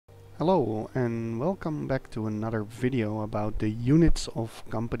Hello and welcome back to another video about the units of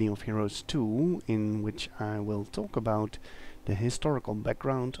Company of Heroes 2, in which I will talk about the historical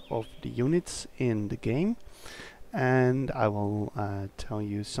background of the units in the game, and I will tell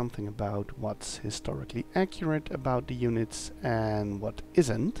you something about what's historically accurate about the units and what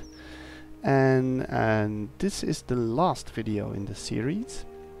isn't. And this is the last video in the series.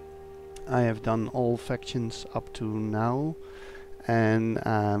 I have done all factions up to now, and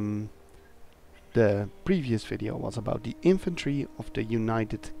the previous video was about the infantry of the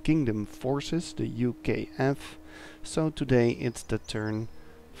United Kingdom Forces, the UKF. So today it's the turn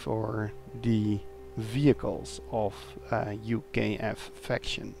for the vehicles of UKF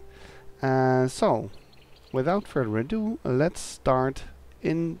faction. So without further ado, let's start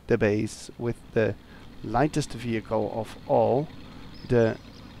in the base with the lightest vehicle of all, the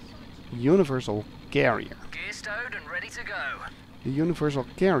Universal Carrier. Gear stowed and ready to go. The Universal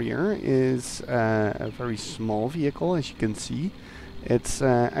Carrier is a very small vehicle, as you can see. It's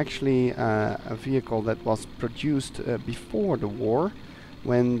actually a vehicle that was produced before the war.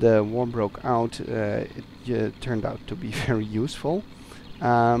 When the war broke out, it turned out to be very useful.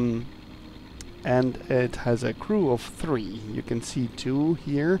 And it has a crew of 3. You can see 2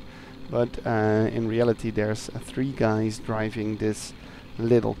 here, but in reality there's 3 guys driving this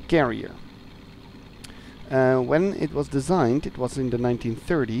little carrier. When it was designed, it was in the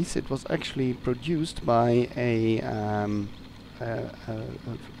 1930s. It was actually produced by a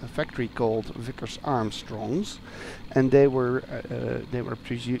factory called Vickers Armstrongs, and they were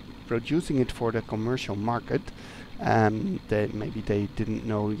producing it for the commercial market. Maybe they didn't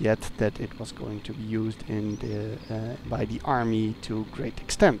know yet that it was going to be used in by the army to a great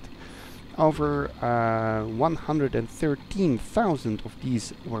extent. Over 113,000 of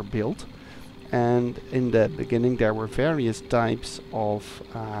these were built. And in the beginning there were various types of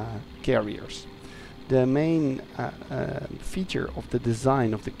carriers. The main feature of the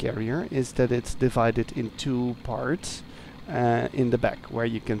design of the carrier is that it's divided in 2 parts in the back, where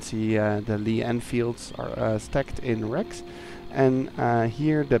you can see the Lee Enfields are stacked in racks, and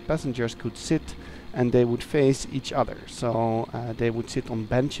here the passengers could sit and they would face each other. So they would sit on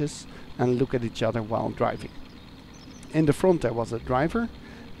benches and look at each other while driving. In the front there was a driver,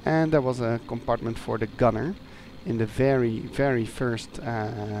 and there was a compartment for the gunner. In the very first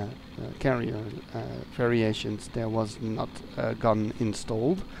carrier variations there was not a gun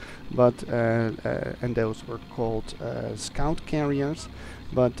installed, but and those were called scout carriers.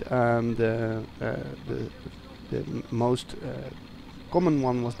 But the most common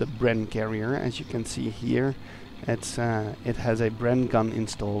one was the Bren carrier. As you can see here, it has a Bren gun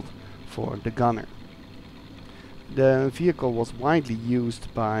installed for the gunner. The vehicle was widely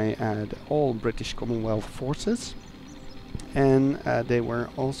used by all British Commonwealth forces, and they were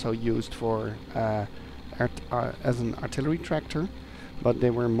also used for as an artillery tractor, but they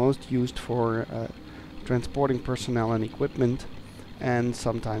were most used for transporting personnel and equipment, and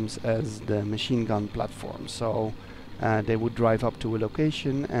sometimes as the machine gun platform. So they would drive up to a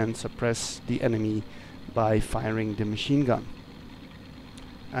location and suppress the enemy by firing the machine gun.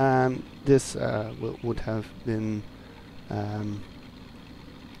 This would have been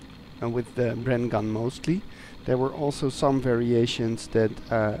with the Bren gun mostly. There were also some variations that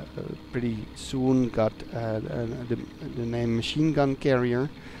pretty soon got the name machine gun carrier,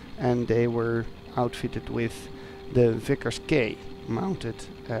 and they were outfitted with the Vickers K mounted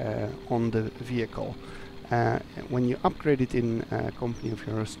on the vehicle. When you upgrade it in Company of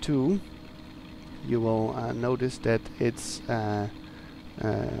Heroes 2, you will notice that it's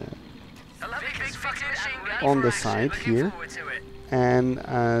on the side here, and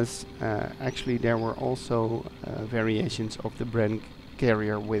actually there were also variations of the Bren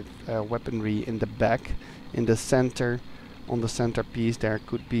carrier with weaponry in the back. In the center, on the centerpiece, there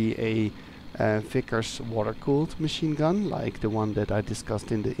could be a Vickers water-cooled machine gun, like the one that I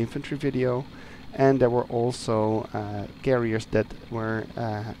discussed in the infantry video, and there were also carriers that were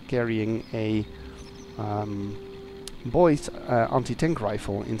carrying a Boy's anti-tank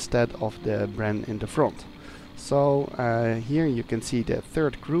rifle instead of the Bren in the front. So here you can see the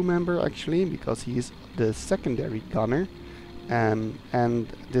 3rd crew member, actually, because he is the secondary gunner, and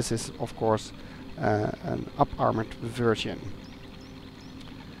this is of course an up-armored version.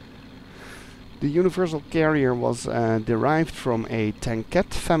 The Universal Carrier was derived from a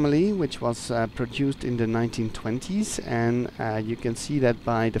tankette family, which was produced in the 1920s, and you can see that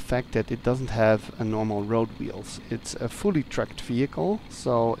by the fact that it doesn't have a normal road wheels. It's a fully tracked vehicle,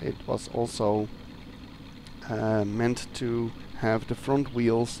 so it was also meant to have the front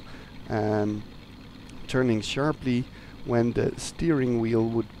wheels turning sharply when the steering wheel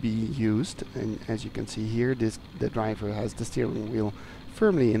would be used. And as you can see here, the driver has the steering wheel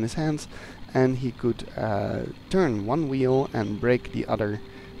firmly in his hands, and he could turn one wheel and brake the other,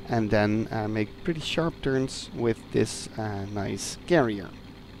 and then make pretty sharp turns with this nice carrier.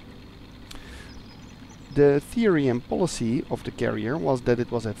 The theory and policy of the carrier was that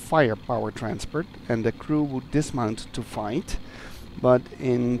it was a firepower transport and the crew would dismount to fight, but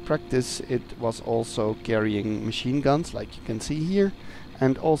in practice it was also carrying machine guns, like you can see here,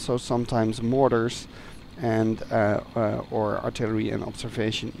 and also sometimes mortars and or artillery and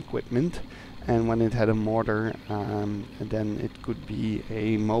observation equipment. And when it had a mortar, then it could be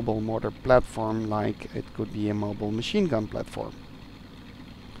a mobile mortar platform, like it could be a mobile machine gun platform.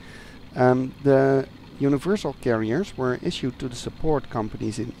 The universal carriers were issued to the support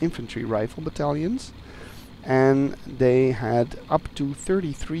companies in infantry rifle battalions, and they had up to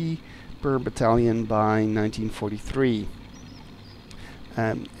 33 per battalion by 1943.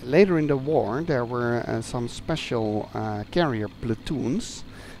 Later in the war there were some special carrier platoons,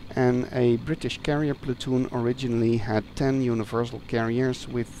 and a British carrier platoon originally had 10 universal carriers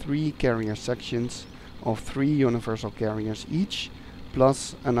with 3 carrier sections of 3 universal carriers each,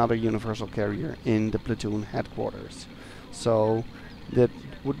 plus another universal carrier in the platoon headquarters. So that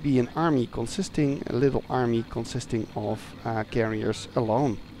would be a little army consisting of carriers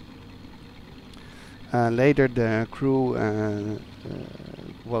alone. Later the crew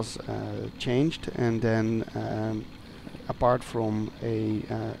was changed, and then apart from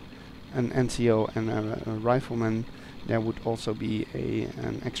an NCO and a rifleman, there would also be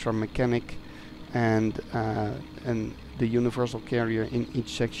an extra mechanic, and the universal carrier in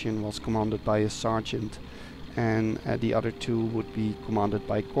each section was commanded by a sergeant, and the other 2 would be commanded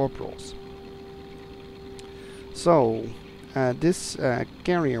by corporals. So this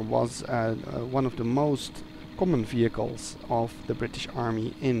carrier was one of the most common vehicles of the British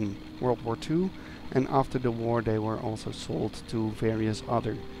Army in World War II, and after the war they were also sold to various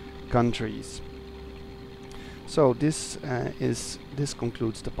other countries. So this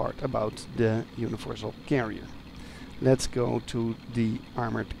concludes the part about the universal carrier. Let's go to the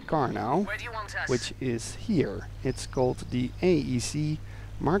armored car now, Where do you want us? which is here. It's called the AEC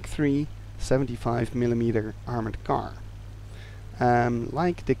Mark III 75mm armored car.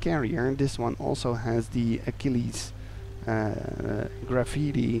 Like the carrier, this one also has the Achilles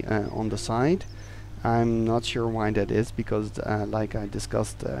graffiti on the side. I'm not sure why that is, because like I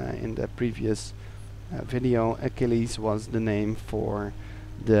discussed in the previous video, Achilles was the name for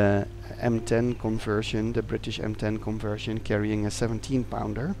the M10 conversion, the British M10 conversion, carrying a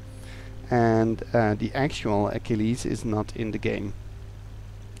 17-pounder, and the actual Achilles is not in the game.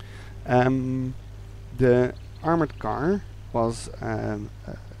 The armored car was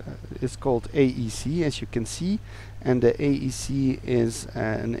is called AEC, as you can see, and the AEC is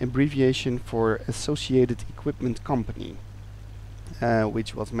an abbreviation for Associated Equipment Company,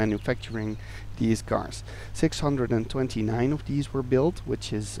 which was manufacturing these cars. 629 of these were built,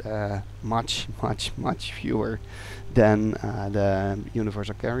 which is much fewer than the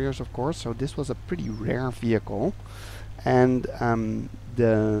universal carriers, of course. So this was a pretty rare vehicle, and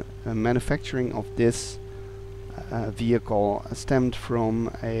the manufacturing of this vehicle stemmed from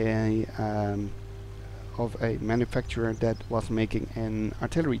a manufacturer that was making an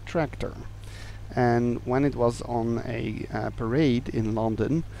artillery tractor. And when it was on a parade in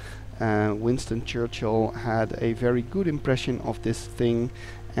London, Winston Churchill had a very good impression of this thing,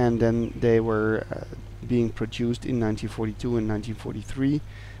 and then they were being produced in 1942 and 1943,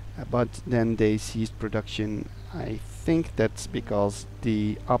 but then they ceased production. I think that's because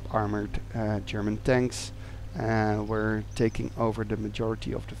the up-armored German tanks were taking over the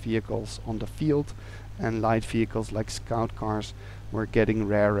majority of the vehicles on the field, and light vehicles like scout cars were getting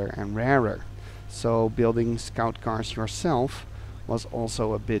rarer and rarer. So building scout cars yourself was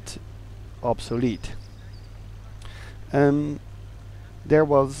also a bit obsolete. There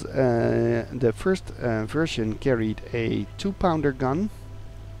was the first version carried a 2-pounder gun,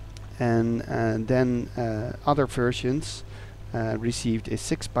 and then other versions received a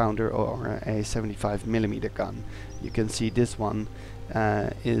 6-pounder or a 75mm gun. You can see this one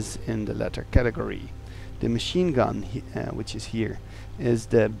is in the latter category. The machine gun, which is here, is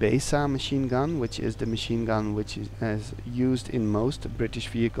the Besa machine gun, which is the machine gun which is used in most British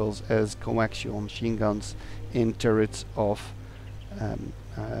vehicles as coaxial machine guns in turrets of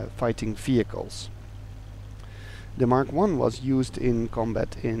fighting vehicles. The Mark I was used in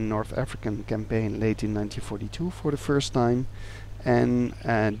combat in North African campaign late in 1942 for the first time, and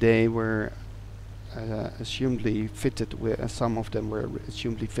they were assumedly fitted with some of them were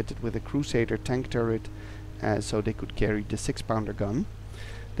assumedly fitted with a Crusader tank turret so they could carry the 6-pounder gun.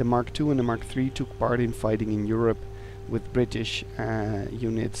 The Mark II and the Mark III took part in fighting in Europe with British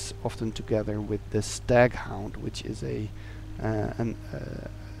units, often together with the Staghound, which is a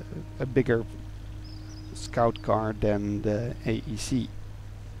bigger scout car than the AEC.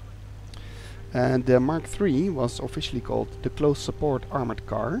 The Mark III was officially called the Close Support Armored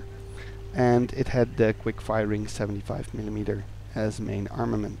Car, and it had the quick-firing 75mm as main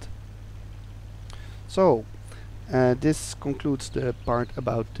armament. So, this concludes the part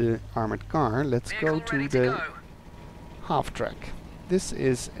about the armored car. Let's go to the half-track. This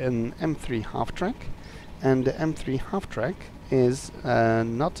is an M3 half-track, and the M3 half-track is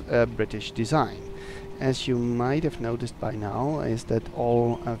not a British design. As you might have noticed by now, is that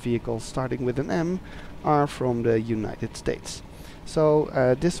all vehicles starting with an M are from the United States. So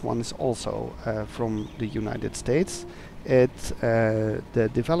this one is also from the United States. The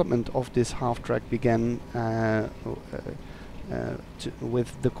development of this half-track began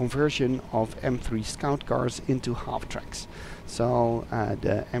with the conversion of M3 scout cars into half-tracks. So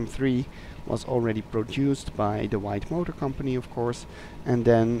the M3 was already produced by the White Motor Company, of course, and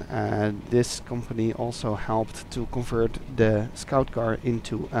then this company also helped to convert the scout car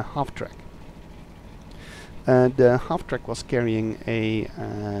into a half-track. The half-track was carrying a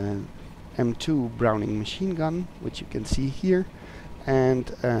M2 Browning machine gun, which you can see here, and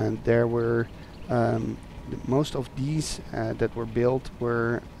there were most of these that were built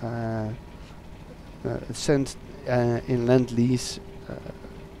were sent in Lend-Lease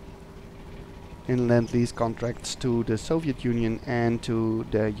contracts to the Soviet Union and to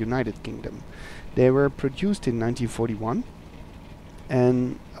the United Kingdom. They were produced in 1941,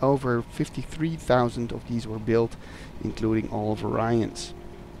 and over 53,000 of these were built, including all variants.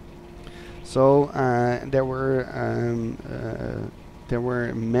 So there were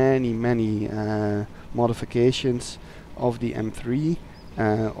many modifications of the M3,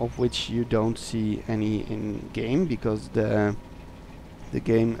 of which you don't see any in game, because the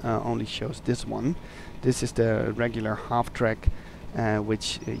game only shows this one. This is the regular half-track,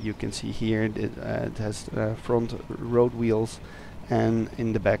 which you can see here. It has front road wheels, and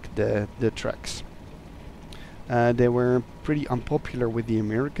in the back the tracks. They were pretty unpopular with the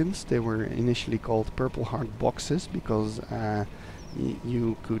Americans. They were initially called Purple Heart boxes because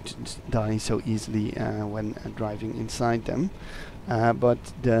you could die so easily when driving inside them. But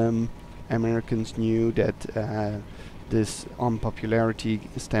the Americans knew that this unpopularity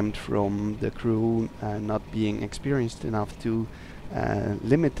stemmed from the crew not being experienced enough to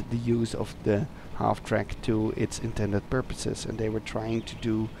limit the use of the half-track to its intended purposes, and they were trying to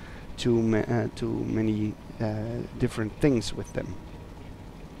do too many different things with them.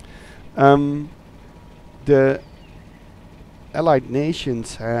 The Allied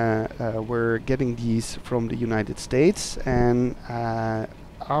nations were getting these from the United States, and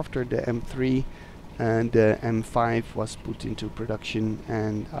after the M3 and the M5 was put into production,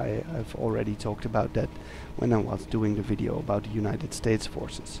 and I've already talked about that when I was doing the video about the United States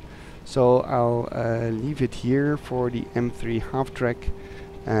forces. So I'll leave it here for the M3 half-track.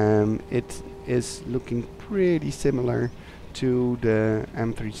 It is looking pretty similar to the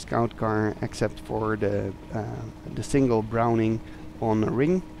M3 scout car, except for the single Browning on a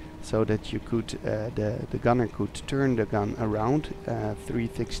ring, so that you could the gunner could turn the gun around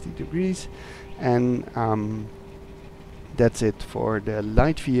 360 degrees, and that's it for the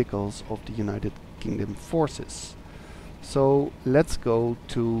light vehicles of the United Kingdom forces. So let's go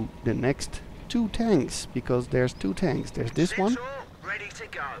to the next two tanks, because there's two tanks. There's this one, ready to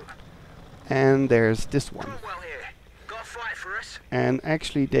go. And there's this one. Fight for us. And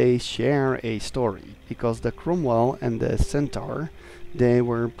actually they share a story, because the Cromwell and the Centaur, they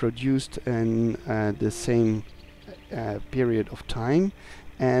were produced in the same period of time,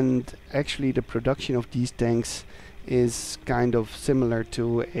 and actually the production of these tanks is kind of similar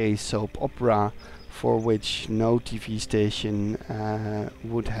to a soap opera, for which no TV station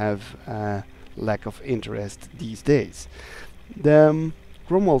would have lack of interest these days. The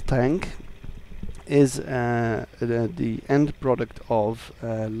Cromwell tank is the end product of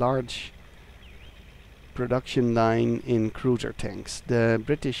a large production line in cruiser tanks. The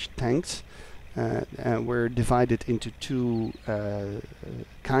British tanks were divided into two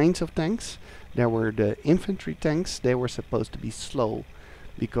kinds of tanks. There were the infantry tanks. They were supposed to be slow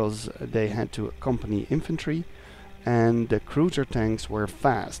because they had to accompany infantry, and the cruiser tanks were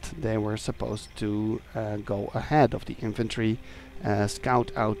fast. They were supposed to go ahead of the infantry,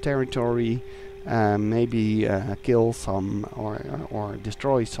 scout out territory, maybe kill some or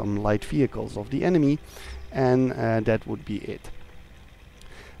destroy some light vehicles of the enemy, and that would be it.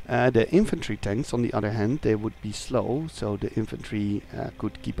 The infantry tanks, on the other hand, they would be slow, so the infantry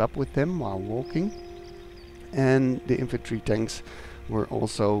could keep up with them while walking. And the infantry tanks were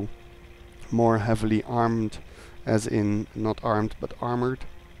also more heavily armed, as in not armed but armored,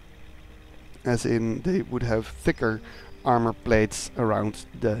 as in they would have thicker armor plates around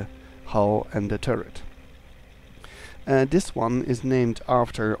the hull and the turret. This one is named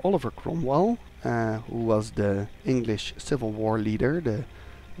after Oliver Cromwell, who was the English Civil War leader, the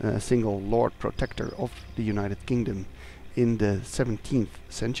single Lord Protector of the United Kingdom in the 17th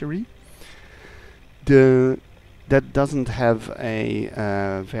century. That doesn't have a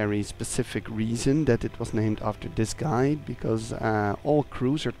very specific reason that it was named after this guy, because all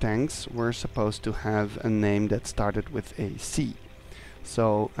cruiser tanks were supposed to have a name that started with a C.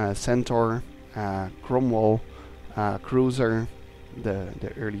 So Centaur, Cromwell, Cruiser,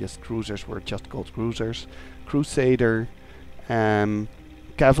 the earliest cruisers were just called cruisers, Crusader,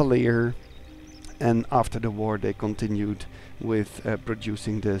 Cavalier, and after the war they continued with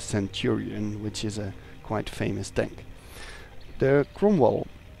producing the Centurion, which is a quite famous tank. The Cromwell,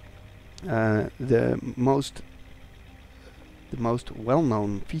 the most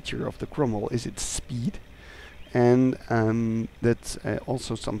well-known feature of the Cromwell is its speed, and that's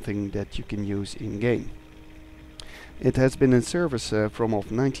also something that you can use in game. It has been in service from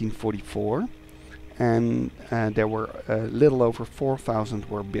 1944, and there were a little over 4,000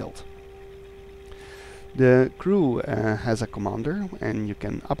 were built. The crew has a commander, and you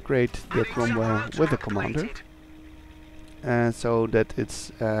can upgrade the Cromwell with a commander, so that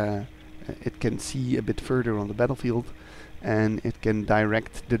it can see a bit further on the battlefield, and it can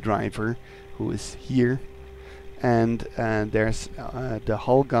direct the driver, who is here. And there's the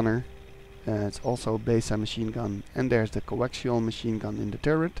hull gunner. It's also a Besa machine gun, and there's the coaxial machine gun in the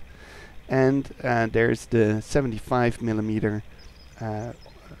turret, and there's the 75mm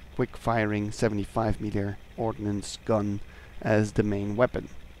quick firing 75mm ordnance gun as the main weapon.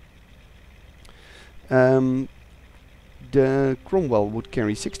 The Cromwell would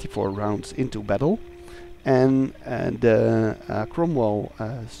carry 64 rounds into battle, and the Cromwell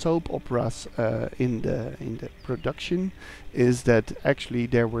soap operas in the production is that actually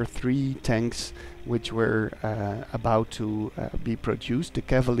there were 3 tanks which were about to be produced: the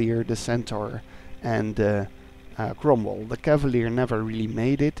Cavalier, the Centaur, and the Cromwell. The Cavalier never really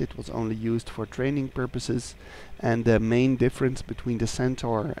made it. It was only used for training purposes, and the main difference between the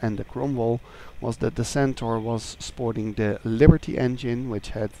Centaur and the Cromwell was that the Centaur was sporting the Liberty engine, which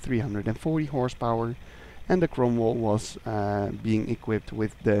had 340 horsepower, and the Cromwell was being equipped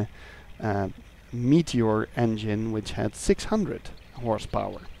with the Meteor engine, which had 600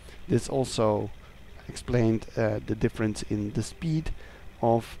 horsepower. This also explained the difference in the speed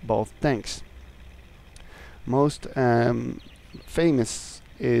of both tanks. Most famous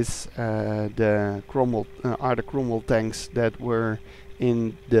is the Cromwell tanks that were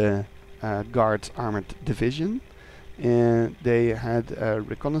in the Guards Armored Division. They had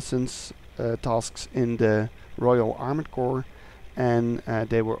reconnaissance tasks in the Royal Armored Corps, and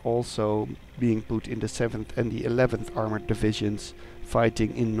they were also being put in the 7th and the 11th Armored Divisions,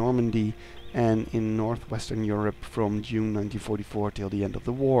 fighting in Normandy and in northwestern Europe from June 1944 till the end of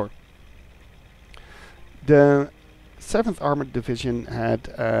the war. The 7th Armored Division had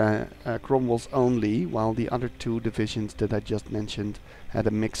Cromwells only, while the other 2 divisions that I just mentioned had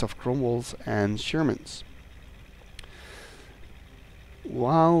a mix of Cromwells and Shermans.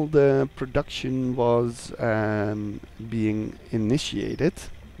 While the production was being initiated,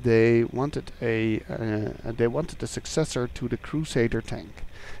 they wanted a successor to the Crusader tank.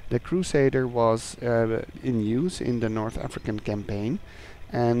 The Crusader was in use in the North African campaign,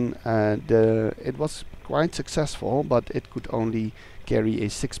 and it was quite successful, but it could only carry a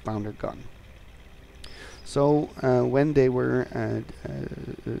 6-pounder gun. So when they were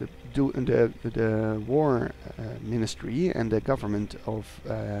doing the war ministry and the government of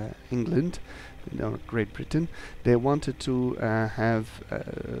England, Great Britain, they wanted to have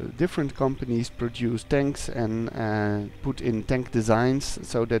different companies produce tanks and put in tank designs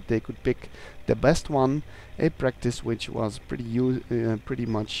so that they could pick the best one, a practice which was pretty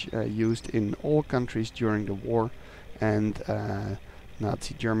much used in all countries during the war, and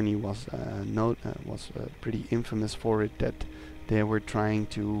Nazi Germany was pretty infamous for it, that they were trying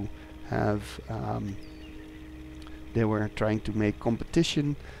to have make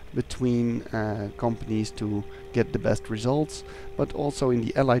competition between companies to get the best results, but also in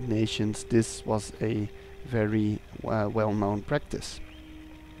the Allied nations this was a very well-known practice.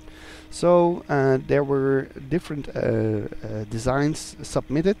 So there were different designs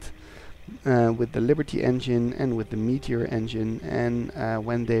submitted, with the Liberty engine and with the Meteor engine, and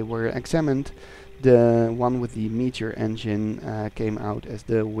when they were examined, the one with the Meteor engine came out as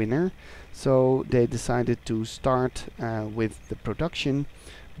the winner. So they decided to start with the production,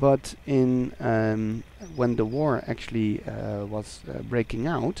 but when the war actually was breaking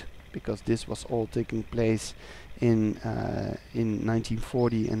out, because this was all taking place in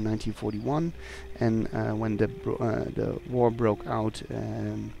 1940 and 1941, and when the war broke out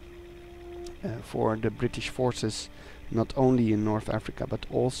for the British forces, not only in North Africa but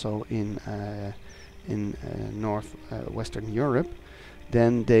also in Western Europe,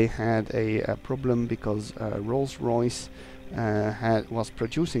 then they had a problem because Rolls-Royce was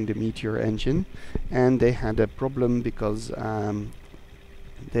producing the Meteor engine, and they had a problem because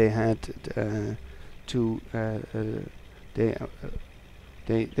they had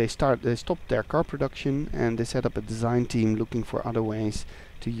they stopped their car production, and they set up a design team looking for other ways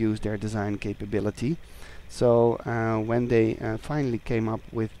to use their design capability. So when they finally came up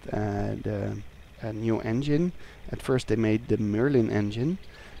with the new engine, at first they made the Merlin engine,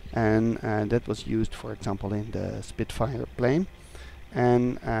 and that was used, for example, in the Spitfire plane,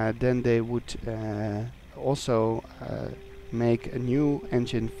 and then they would also make a new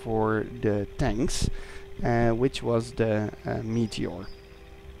engine for the tanks, which was the Meteor.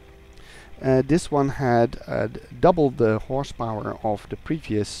 This one had double the horsepower of the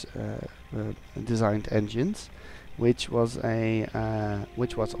previous designed engines, which was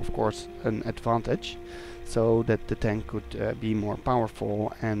of course an advantage, so that the tank could be more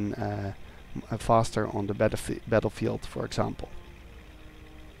powerful and faster on the battlefield, for example.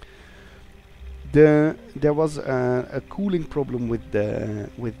 There was a cooling problem with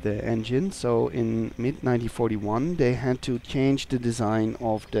the engine, so in mid-1941 they had to change the design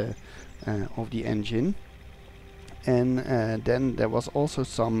of the engine, and then there was also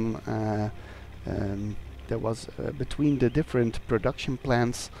some between the different production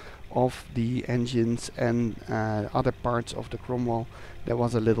plants of the engines and other parts of the Cromwell, there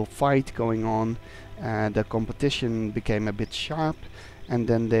was a little fight going on. The competition became a bit sharp, and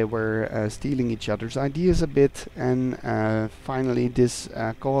then they were stealing each other's ideas a bit, and finally this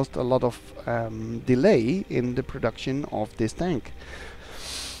caused a lot of delay in the production of this tank.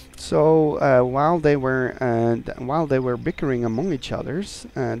 So while they were bickering among each others,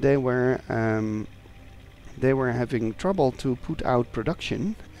 they were having trouble to put out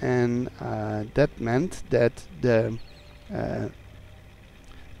production, and that meant that the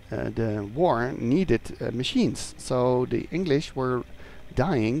war needed machines. So the English were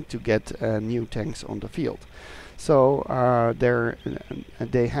dying to get new tanks on the field. So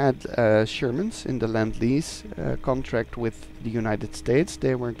they had Shermans in the Lend-Lease contract with the United States.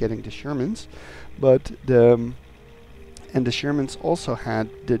 They were getting the Shermans, but the Shermans also had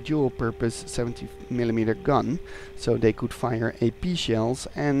the dual-purpose 70mm gun, so they could fire AP shells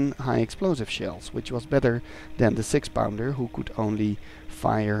and high explosive shells, which was better than the 6-pounder, who could only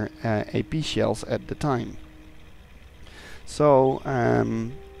fire AP shells at the time. So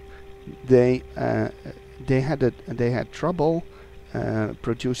they had trouble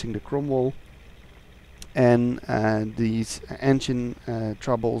producing the Cromwell, and these engine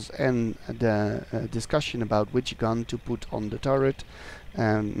troubles and the discussion about which gun to put on the turret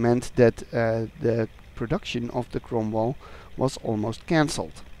meant that the production of the Cromwell was almost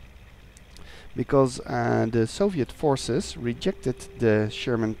cancelled, because the Soviet forces rejected the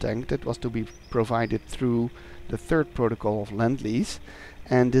Sherman tank that was to be provided through the third protocol of Lend-Lease,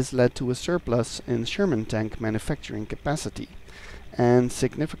 and this led to a surplus in Sherman tank manufacturing capacity, and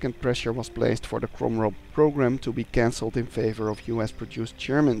significant pressure was placed for the Cromwell program to be cancelled in favor of US produced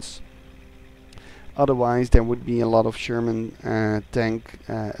Shermans. Otherwise there would be a lot of Sherman tank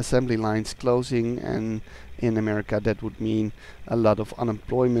assembly lines closing, and in America that would mean a lot of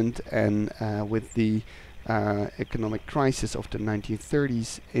unemployment, and with the economic crisis of the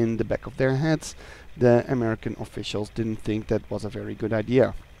 1930s in the back of their heads, the American officials didn't think that was a very good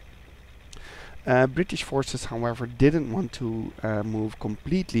idea. British forces, however, didn't want to move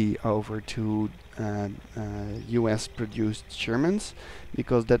completely over to US produced Shermans,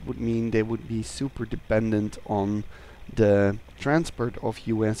 because that would mean they would be super dependent on the transport of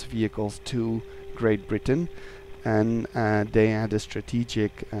US vehicles to Great Britain, and they had a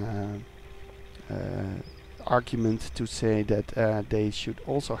strategic argument to say that they should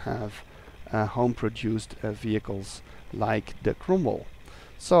also have home-produced vehicles like the Cromwell.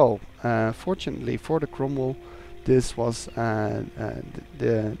 So, fortunately for the Cromwell, this was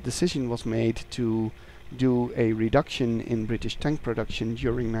the decision was made to do a reduction in British tank production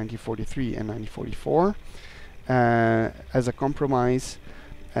during 1943 and 1944 as a compromise,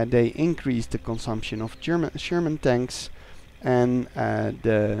 they increased the consumption of Sherman tanks, and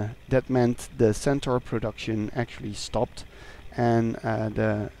that meant the Centaur production actually stopped, and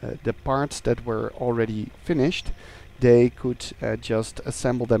the parts that were already finished, they could just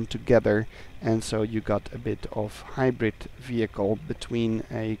assemble them together, and so you got a bit of hybrid vehicle between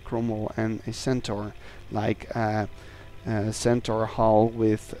a Cromwell and a Centaur, like Centaur hull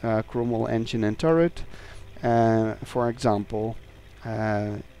with Cromwell engine and turret, for example,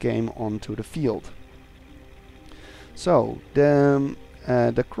 came onto the field. So the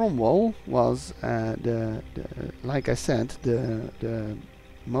Cromwell was like I said, the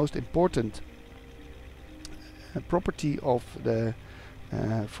most important property of the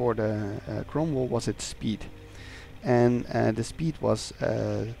for the Cromwell was its speed, and the speed was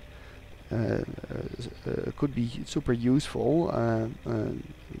could be super useful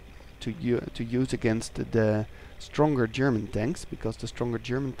to use against the stronger German tanks, because the stronger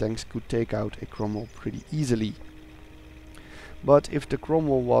German tanks could take out a Cromwell pretty easily. But if the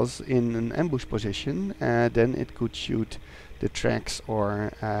Cromwell was in an ambush position, then it could shoot the tracks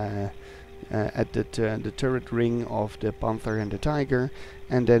or at the turret ring of the Panther and the Tiger,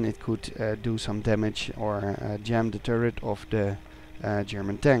 and then it could do some damage or jam the turret of the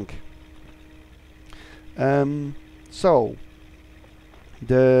German tank. So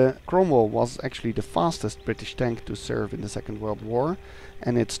the Cromwell was actually the fastest British tank to serve in the Second World War,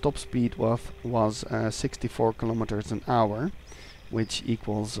 and its top speed was 64 kilometers an hour, which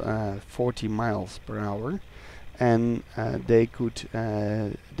equals 40 miles per hour. And they could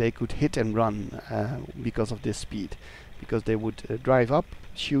hit and run because of this speed, because they would drive up,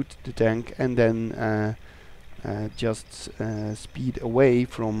 shoot the tank, and then just speed away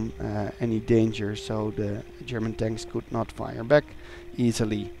from any danger, so the German tanks could not fire back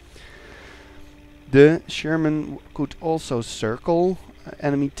easily. The Sherman could also circle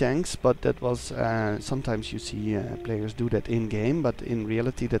enemy tanks, but that was sometimes you see players do that in game, but in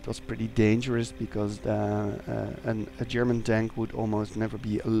reality that was pretty dangerous, because a German tank would almost never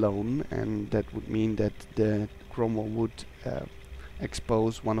be alone, and that would mean that the Cromwell would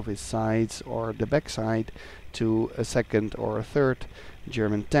expose one of his sides or the backside to a second or a third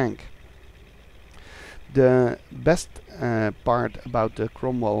German tank. The best part about the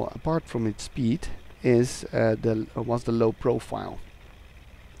Cromwell, apart from its speed, was the low profile.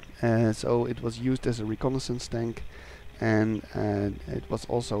 So it was used as a reconnaissance tank, and it was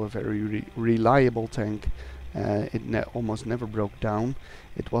also a very reliable tank. It almost never broke down.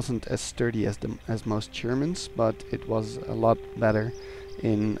 It wasn't as sturdy as most Germans, but it was a lot better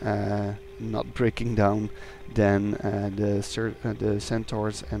in not breaking down than the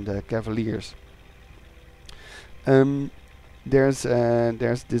Centaurs and the Cavaliers. There's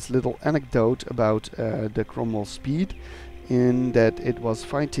this little anecdote about the Cromwell speed, in that it was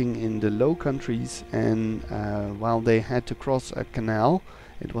fighting in the Low Countries, and while they had to cross a canal,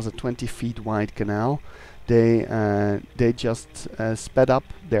 it was a 20 feet wide canal, they just sped up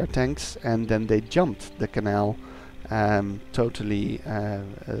their tanks, and then they jumped the canal, totally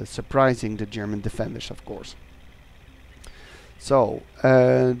surprising the German defenders, of course. So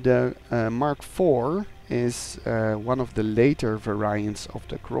the Mark IV is one of the later variants of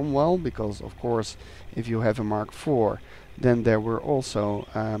the Cromwell, because of course if you have a Mark IV, then there were also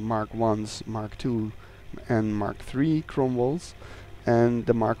Mark I's, Mark II and Mark III Cromwells, and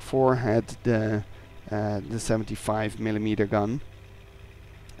the Mark IV had the 75mm gun,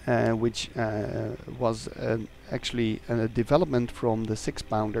 which was actually a development from the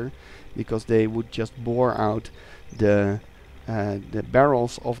 6-pounder, because they would just bore out the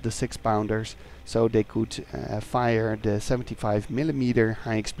barrels of the 6-pounders, so they could fire the 75mm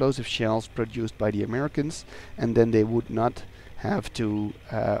high explosive shells produced by the Americans, and then they would not have to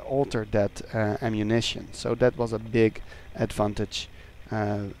alter that ammunition. So that was a big advantage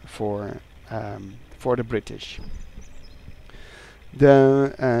for the British.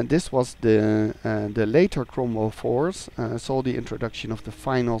 This was the later Cromwell IV, saw the introduction of the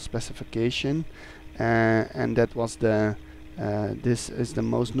final specification, and that was this is the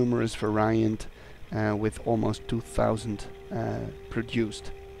most numerous variant, with almost 2,000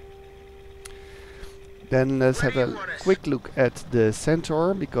 produced. Then let's have a quick look at the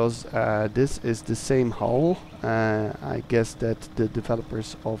Centaur, because this is the same hull. I guess that the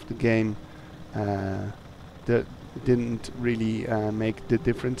developers of the game didn't really make the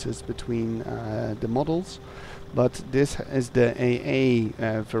differences between the models, but this is the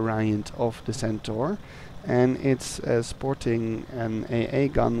AA variant of the Centaur, and it's sporting an AA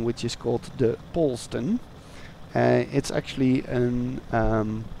gun which is called the Polsten. It's actually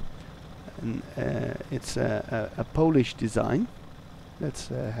it's a Polish design, Let's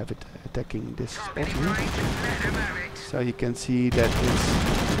have it attacking this spot Target here. range, let 'em have it. So you can see that it's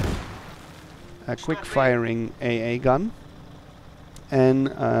a quick firing AA gun. And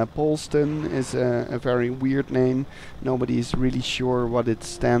Polston is a very weird name. Nobody is really sure what it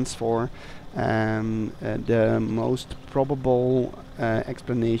stands for. The most probable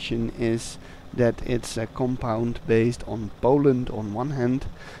explanation is that it's a compound based on Poland on one hand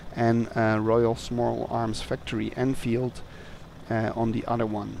and Royal Small Arms Factory Enfield on the other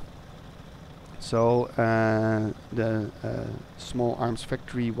one. So the Small Arms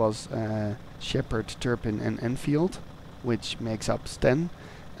Factory was Shepard, Turpin and Enfield, which makes up Sten,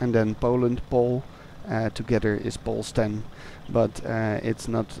 and then Poland, Pol, together is Polsten, but it's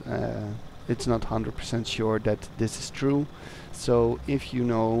not 100% sure that this is true. So if you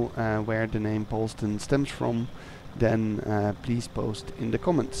know where the name Polsten stems from, then please post in the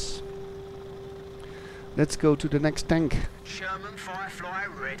comments. Let's go to the next tank. Sherman Firefly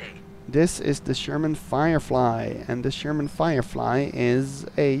ready. This is the Sherman Firefly, and the Sherman Firefly is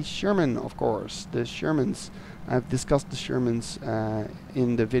a Sherman, of course. The Shermans, I've discussed the Shermans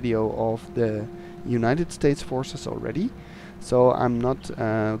in the video of the United States forces already, so I'm not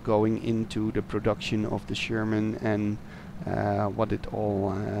going into the production of the Sherman and what that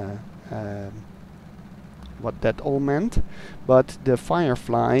all meant. But the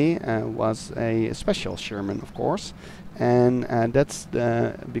Firefly was a special Sherman, of course, and that's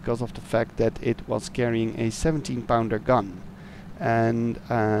because of the fact that it was carrying a 17-pounder gun, and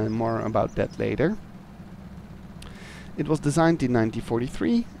more about that later. It was designed in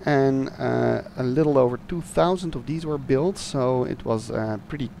 1943, and a little over 2,000 of these were built, so it was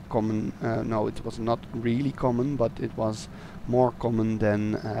pretty common. No, it was not really common, but it was more common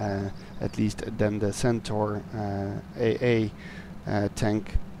than, at least than the Centaur AA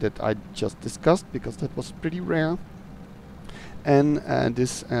tank that I just discussed, because that was pretty rare. And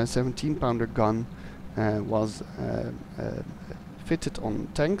this 17-pounder gun was fitted on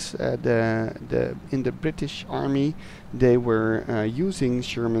tanks. In the British Army, they were using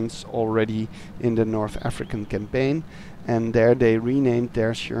Shermans already in the North African campaign, and there they renamed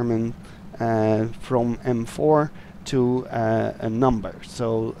their Sherman from M4 to a number.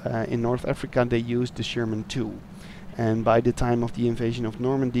 So in North Africa they used the Sherman 2, and by the time of the invasion of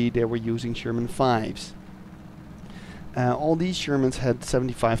Normandy they were using Sherman 5s. All these Shermans had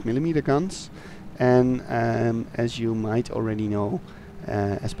 75mm guns, and as you might already know,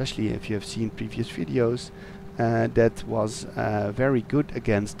 especially if you have seen previous videos, that was very good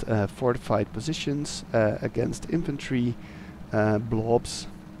against fortified positions, against infantry, blobs,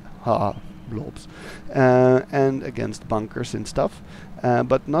 and against bunkers and stuff,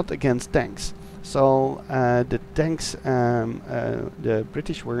 but not against tanks. So the tanks, the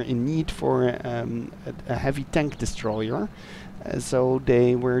British were in need for a heavy tank destroyer. So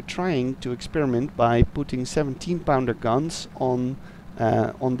they were trying to experiment by putting 17-pounder guns on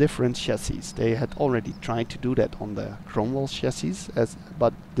different chassis. They had already tried to do that on the Cromwell chassis,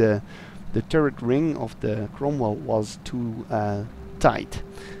 but the turret ring of the Cromwell was too tight.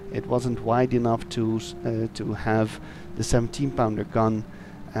 It wasn't wide enough to have the 17-pounder gun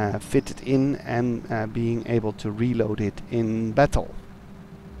fitted in and being able to reload it in battle.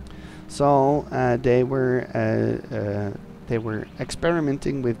 So they were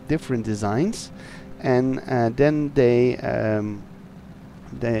experimenting with different designs, and then they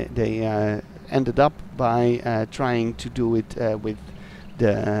ended up by trying to do it with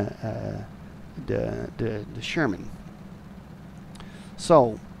the Sherman.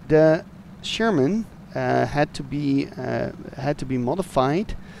 So the Sherman had to be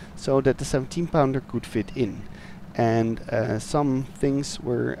modified so that the 17-pounder could fit in, and some things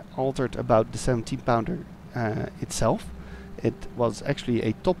were altered about the 17-pounder itself. It was actually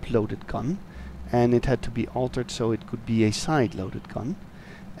a top-loaded gun, and it had to be altered so it could be a side-loaded gun.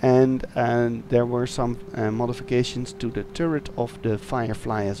 And there were some modifications to the turret of the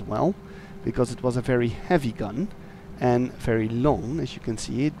Firefly as well, because it was a very heavy gun and very long. As you can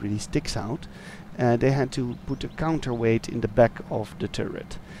see, it really sticks out. They had to put a counterweight in the back of the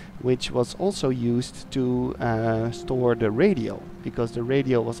turret, which was also used to store the radio, because the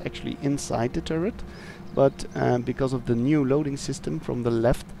radio was actually inside the turret, but because of the new loading system from the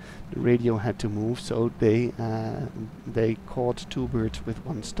left, the radio had to move, so they caught two birds with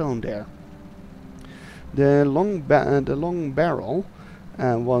one stone there. The long barrel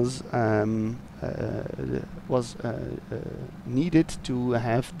was needed to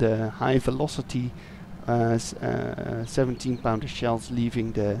have the high velocity 17-pounder shells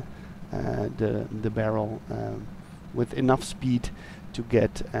leaving the barrel with enough speed to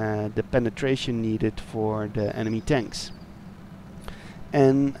get the penetration needed for the enemy tanks.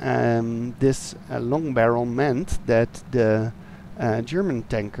 And this long barrel meant that the German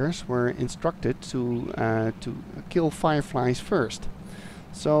tankers were instructed to kill fireflies first.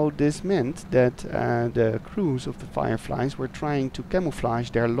 So this meant that the crews of the fireflies were trying to camouflage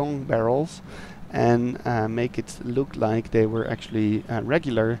their long barrels and make it look like they were actually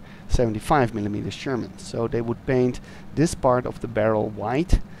regular 75mm Shermans. So they would paint this part of the barrel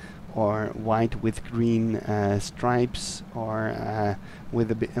white, or white with green stripes, or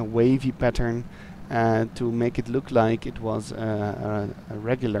with a wavy pattern, to make it look like it was a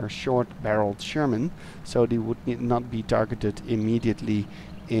regular short-barreled Sherman, so they would not be targeted immediately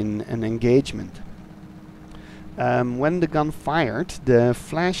in an engagement. When the gun fired, the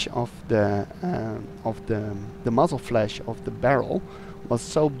flash of the muzzle flash of the barrel was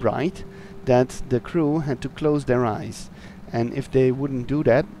so bright that the crew had to close their eyes, and if they wouldn't do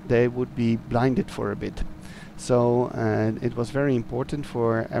that, they would be blinded for a bit. So it was very important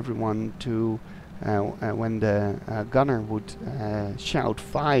for everyone to, when the gunner would shout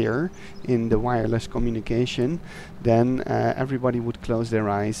fire in the wireless communication, then everybody would close their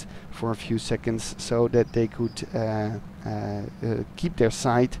eyes for a few seconds so that they could keep their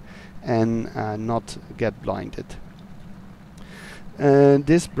sight and not get blinded.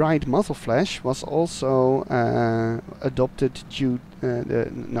 This bright muzzle flash was also adopted due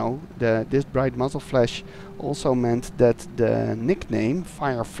this bright muzzle flash also meant that the nickname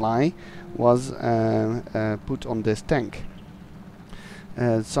Firefly was put on this tank.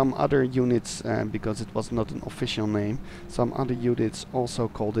 Some other units, because it was not an official name, some other units also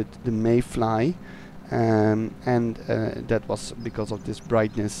called it the Mayfly, and that was because of this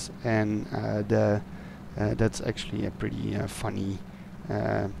brightness, and that's actually a pretty funny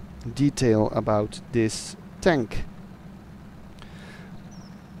detail about this tank.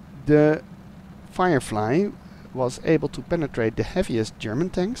 The Firefly was able to penetrate the heaviest German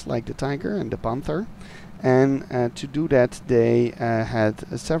tanks like the Tiger and the Panther, and to do that they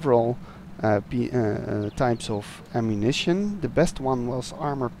had several types of ammunition. The best one was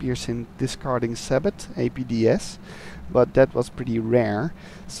armor-piercing discarding sabot, APDS, but that was pretty rare,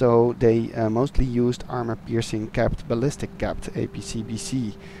 so they mostly used armor-piercing capped ballistic capped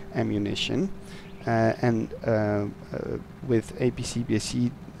APCBC ammunition, and with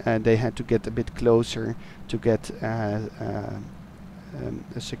APCBC they had to get a bit closer to get a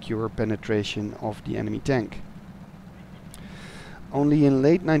secure penetration of the enemy tank. Only in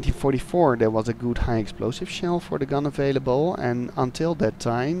late 1944 there was a good high explosive shell for the gun available, and until that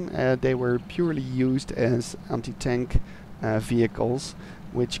time they were purely used as anti-tank vehicles,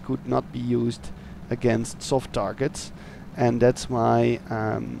 which could not be used against soft targets, and that's why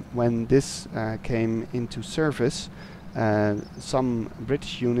when this came into service, some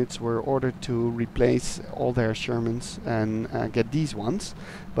British units were ordered to replace all their Shermans and get these ones,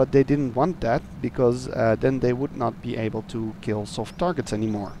 but they didn't want that because then they would not be able to kill soft targets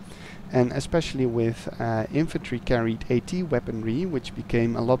anymore. And especially with infantry carried AT weaponry, which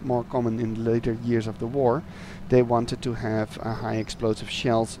became a lot more common in the later years of the war, they wanted to have high explosive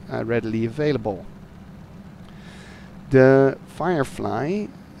shells readily available. The Firefly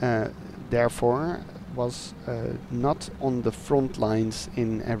therefore was not on the front lines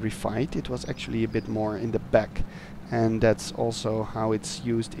in every fight. It was actually a bit more in the back, and that's also how it's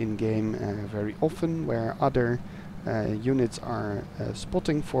used in game very often, where other units are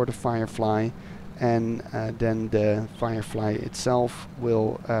spotting for the Firefly, and then the Firefly itself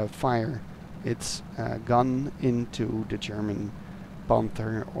will fire its gun into the German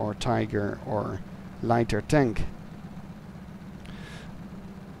Panther or Tiger or lighter tank.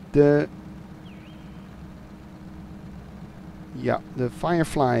 The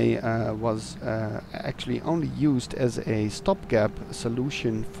Firefly was actually only used as a stopgap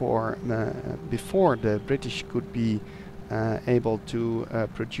solution for before the British could be able to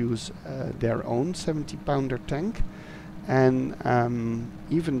produce their own 70-pounder tank, and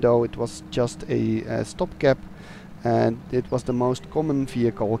even though it was just a stopgap, it was the most common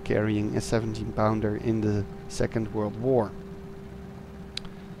vehicle carrying a 17-pounder in the Second World War.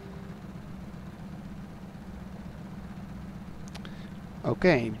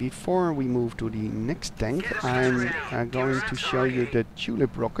 Okay, before we move to the next tank, I'm going to show you the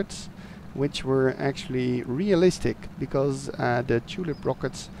tulip rockets, which were actually realistic, because the tulip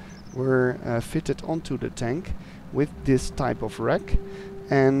rockets were fitted onto the tank with this type of rack,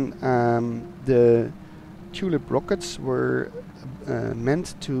 and the tulip rockets were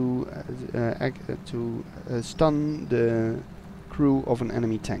meant to stun the crew of an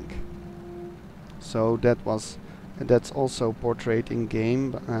enemy tank. So that's also portrayed in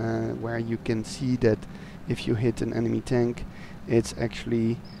game, where you can see that if you hit an enemy tank, it's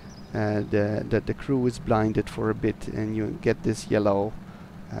actually the crew is blinded for a bit, and you get this yellow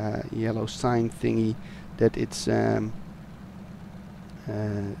sign thingy that it's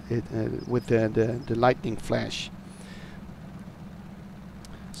with the lightning flash.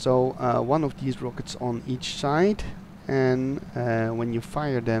 So one of these rockets on each side, and when you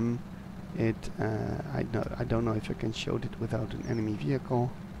fire them, I don't know if I can show it without an enemy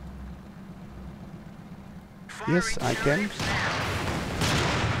vehicle. Yes, I can.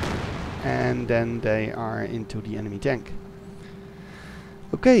 And then they are into the enemy tank.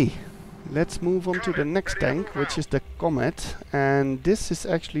 Okay, let's move on to the next tank, which is the Comet, and this is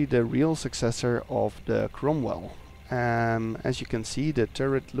actually the real successor of the Cromwell. As you can see, the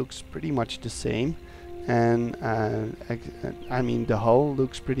turret looks pretty much the same, and I mean the hull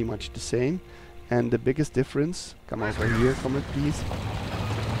looks pretty much the same, and the biggest difference, come over here, Comet please.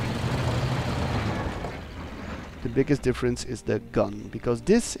 The biggest difference is the gun, because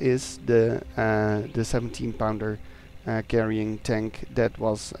this is the 17-pounder carrying tank that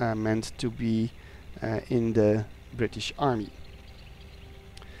was meant to be in the British Army.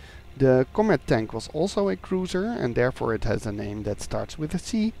 The Comet tank was also a cruiser, and therefore it has a name that starts with a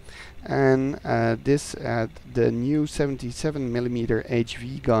C. And this had the new 77mm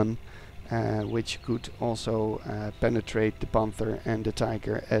HV gun, which could also penetrate the Panther and the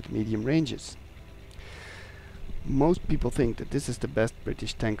Tiger at medium ranges. Most people think that this is the best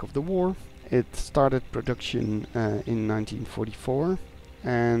British tank of the war. It started production in 1944,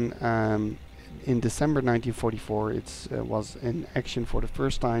 and in December 1944 it was in action for the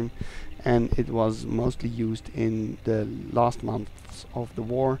first time, and it was mostly used in the last months of the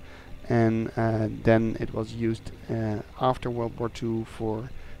war, and then it was used after World War II for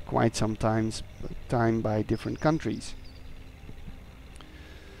quite some time by different countries.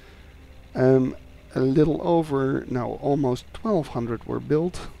 A little over, now almost 1200 were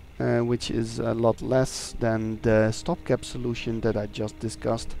built, which is a lot less than the stopgap solution that I just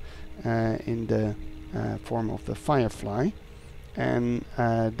discussed in the form of the Firefly. And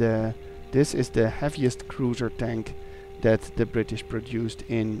this is the heaviest cruiser tank that the British produced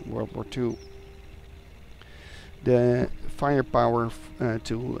in World War II. The firepower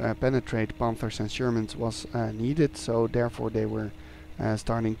to penetrate Panthers and Shermans was needed, so therefore they were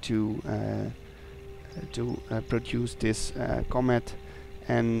starting to produce this Comet,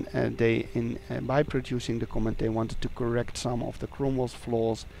 and by producing the Comet they wanted to correct some of the Cromwell's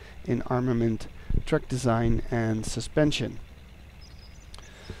flaws in armament, track design and suspension.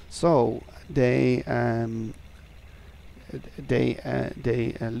 So they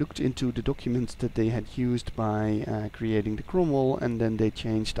looked into the documents that they had used by creating the Cromwell, and then they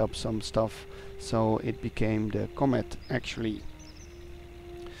changed up some stuff, so it became the Comet actually.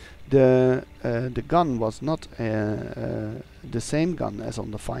 The gun was not the same gun as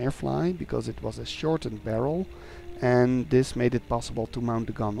on the Firefly, because it was a shortened barrel, and this made it possible to mount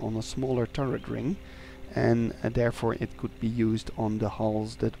the gun on a smaller turret ring, and therefore it could be used on the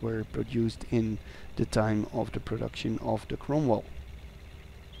hulls that were produced in the time of the production of the Cromwell.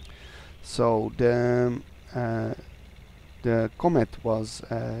 So the Comet was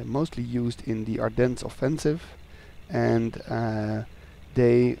mostly used in the Ardennes offensive, and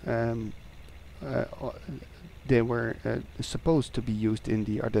they were supposed to be used in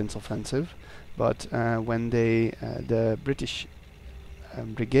the Ardennes offensive, but when the British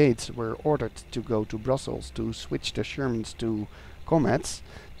brigades were ordered to go to Brussels to switch the Shermans to Comets,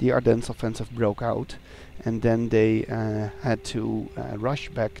 the Ardennes offensive broke out, and then they had to rush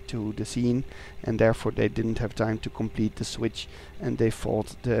back to the scene, and therefore they didn't have time to complete the switch, and they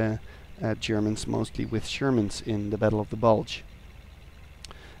fought the Germans mostly with Shermans in the Battle of the Bulge.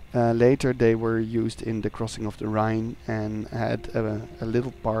 Later they were used in the crossing of the Rhine and had a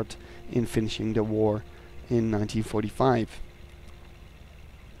little part in finishing the war in 1945.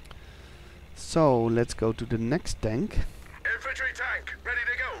 So let's go to the next tank. Infantry tank, ready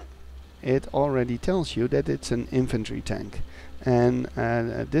to go. It already tells you that it's an infantry tank, and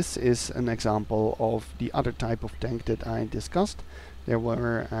this is an example of the other type of tank that I discussed. There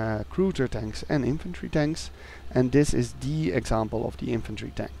were cruiser tanks and infantry tanks, and this is the example of the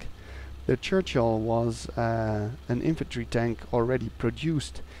infantry tank. The Churchill was an infantry tank already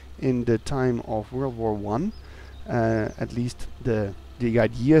produced in the time of World War I. At least the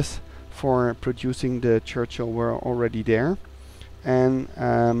ideas for producing the Churchill were already there, and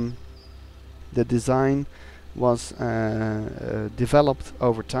the design was developed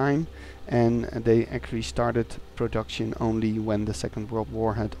over time, and they actually started production only when the Second World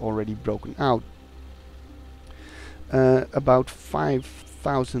War had already broken out. About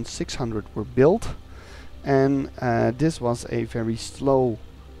 5,600 were built, and this was a very slow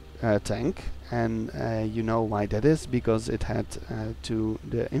tank, and you know why that is, because it had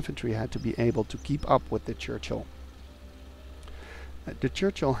the infantry had to be able to keep up with the Churchill. The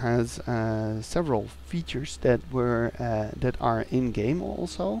Churchill has several features that are in game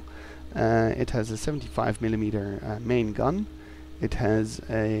also. It has a 75mm main gun. It has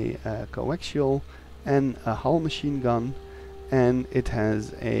a coaxial and a hull machine gun, and it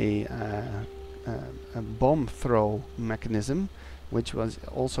has a bomb throw mechanism, which was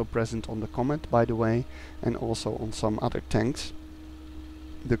also present on the Comet, by the way, and also on some other tanks.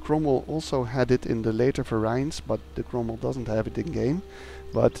 The Cromwell also had it in the later variants, but the Cromwell doesn't have it in game.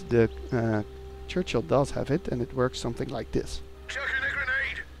 But the Churchill does have it, and it works something like this. Chucking a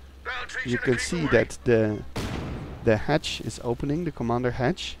grenade. That'll teach You to can keep see away. that the hatch is opening, the commander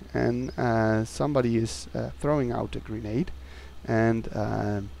hatch, and somebody is throwing out a grenade,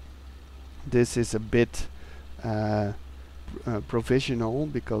 and this is a bit provisional,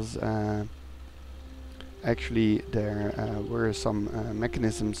 because actually there were some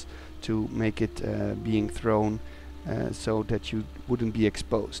mechanisms to make it being thrown so that you wouldn't be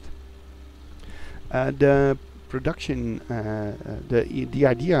exposed. The production, the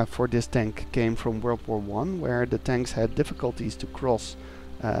idea for this tank came from World War I, where the tanks had difficulties to cross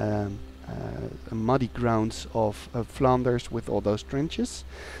muddy grounds of Flanders with all those trenches.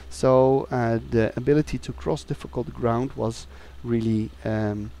 So the ability to cross difficult ground was really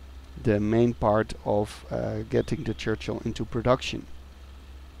the main part of getting the Churchill into production.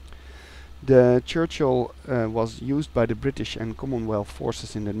 The Churchill was used by the British and Commonwealth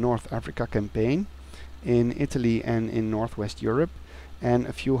forces in the North Africa campaign, in Italy and in Northwest Europe, and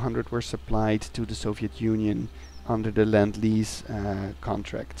a few hundred were supplied to the Soviet Union under the Lend-Lease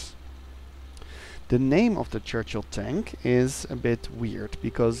contracts. The name of the Churchill tank is a bit weird,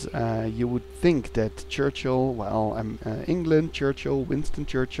 because you would think that Churchill, well, England, Churchill, Winston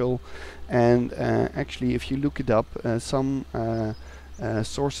Churchill, and actually if you look it up, some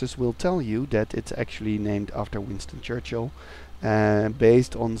sources will tell you that it's actually named after Winston Churchill,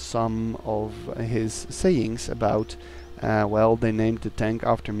 based on some of his sayings about, well, they named the tank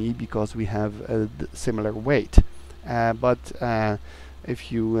after me because we have a similar weight. But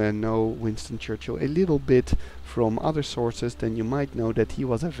if you know Winston Churchill a little bit from other sources, then you might know that he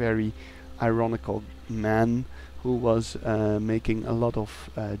was a very ironical man who was making a lot of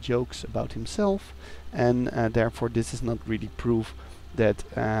jokes about himself, and therefore this is not really proof that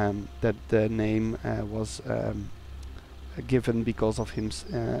that the name was given because of him,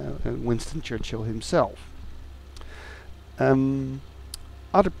 Winston Churchill himself.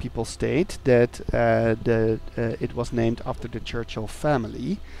 Other people state that it was named after the Churchill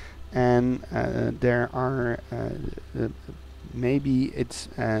family, and there are maybe it's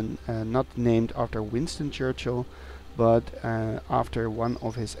not named after Winston Churchill, but after one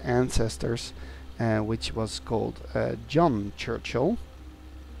of his ancestors, which was called John Churchill.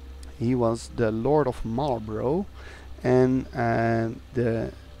 He was the Lord of Marlborough, and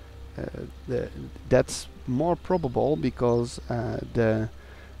that's more probable because the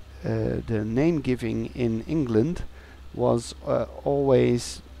name giving in England was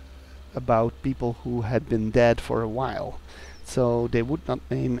always about people who had been dead for a while. So they would not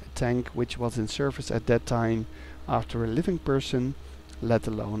name a tank which was in service at that time after a living person, let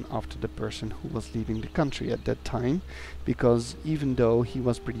alone after the person who was leaving the country at that time, because even though he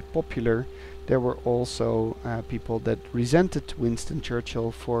was pretty popular, there were also people that resented Winston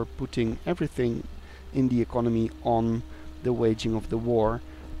Churchill for putting everything in the economy on the waging of the war,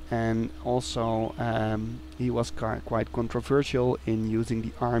 and also he was quite controversial in using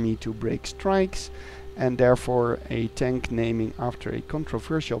the army to break strikes, and therefore a tank naming after a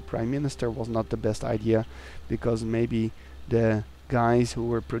controversial prime minister was not the best idea, because maybe the guys who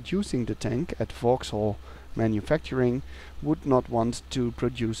were producing the tank at Vauxhall Manufacturing would not want to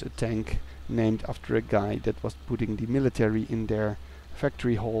produce a tank named after a guy that was putting the military in their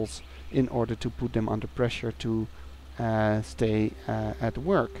factory halls in order to put them under pressure to stay at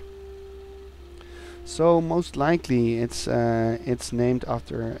work. So most likely it's named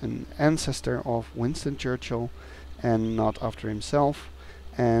after an ancestor of Winston Churchill and not after himself,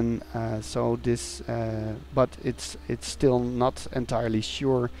 and so this but it's still not entirely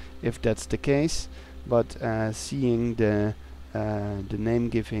sure if that's the case, but seeing the name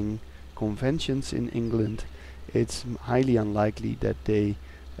giving conventions in England, it's highly unlikely that they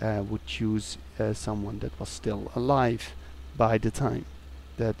would choose someone that was still alive by the time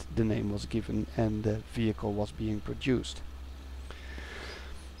that the name was given and the vehicle was being produced.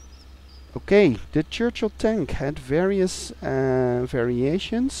 Okay, the Churchill tank had various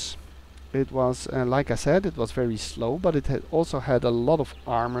variations. It was, like I said, it was very slow, but it had also had a lot of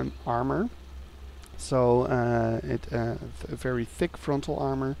armor. So very thick frontal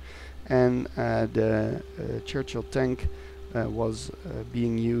armor, and the Churchill tank was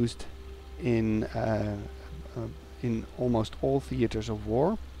being used in almost all theaters of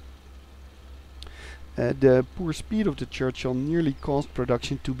war. The poor speed of the Churchill nearly caused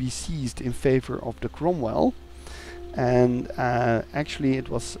production to be ceased in favor of the Cromwell, and actually it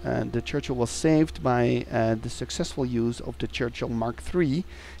was the Churchill was saved by the successful use of the Churchill Mark III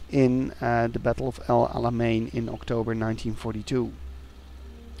in the Battle of El Alamein in October 1942.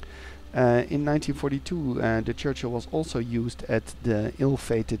 In 1942 the Churchill was also used at the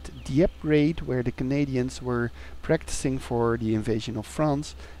ill-fated Dieppe raid, where the Canadians were practicing for the invasion of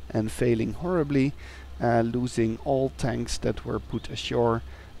France and failing horribly, losing all tanks that were put ashore,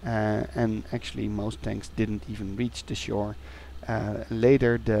 and actually most tanks didn't even reach the shore.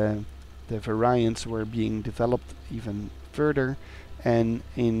 Later the variants were being developed even further, and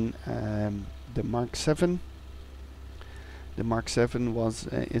in the Mark VII, the Mark VII was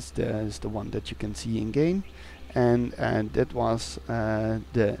is the one that you can see in game, and that was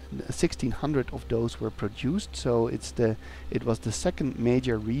the 1600 of those were produced. So it was the second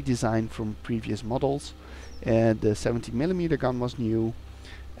major redesign from previous models. The 70mm gun was new.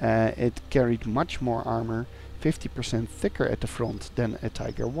 It carried much more armor, 50% thicker at the front than a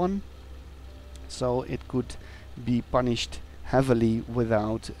Tiger I, so it could be punished heavily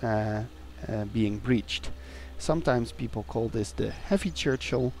without being breached. Sometimes people call this the Heavy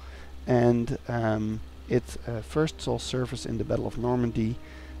Churchill, and it first saw service in the Battle of Normandy.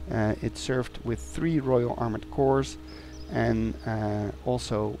 It served with 3 Royal Armoured Corps, and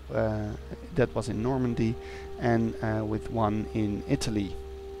also that was in Normandy, and with 1 in Italy.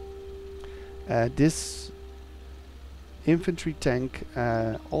 This infantry tank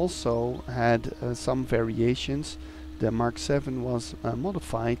also had some variations. The Mark VII was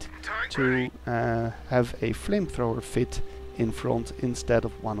modified to have a flamethrower fit in front instead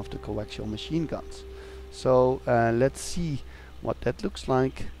of one of the coaxial machine guns. So let's see what that looks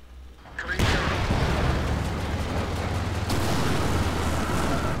like.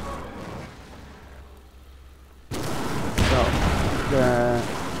 So the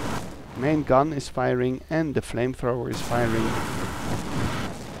main gun is firing and the flamethrower is firing.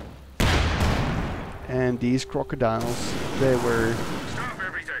 And these crocodiles, they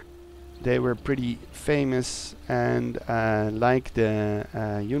were pretty famous, and like the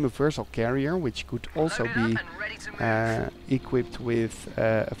universal carrier, which could also be equipped with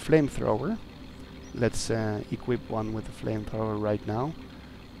a flamethrower. Let's equip one with a flamethrower right now.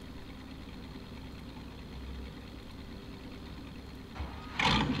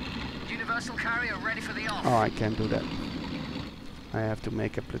 Universal carrier ready for the off. Oh, I can't do that. I have to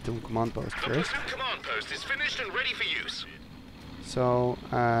make a platoon command post first. Command post is finished and ready for use. So,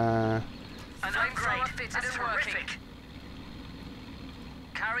 an upgrade fitted and working.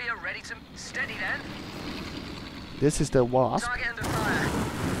 Carrier ready to steady then. this is the Wasp, Target under fire.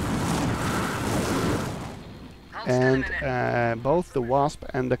 and both the Wasp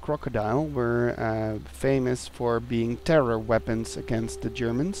and the Crocodile were famous for being terror weapons against the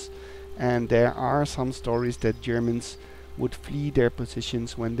Germans, and there are some stories that Germans would flee their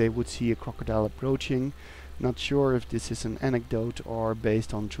positions when they would see a crocodile approaching. Not sure if this is an anecdote or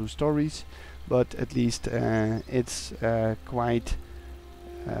based on true stories, but at least it's quite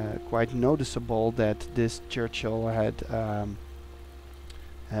noticeable that this Churchill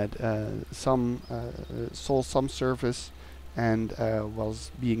saw some service and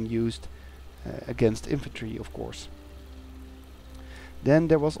was being used against infantry, of course. Then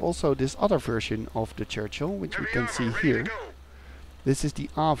there was also this other version of the Churchill, which we can see here. This is the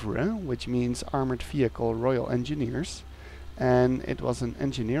Havre, which means Armored Vehicle Royal Engineers, and it was an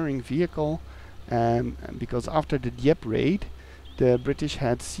engineering vehicle because after the Dieppe raid the British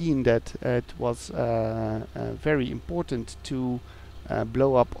had seen that it was very important to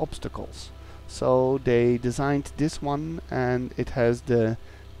blow up obstacles. So they designed this one, and it has the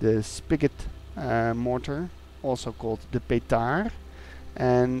spigot mortar, also called the pétard.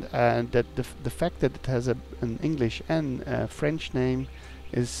 And that the fact that it has an English and French name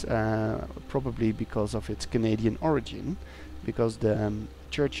is probably because of its Canadian origin, because the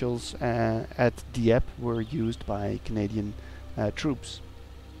Churchills at Dieppe were used by Canadian troops.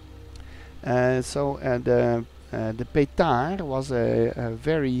 So the pétard was a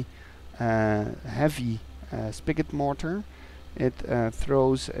very heavy spigot mortar. It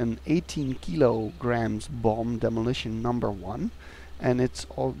throws an 18 kilograms bomb, demolition number 1. And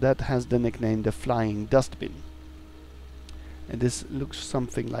that has the nickname the Flying Dustbin. And this looks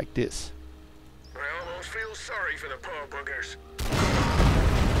something like this. feel sorry for the poor buggers.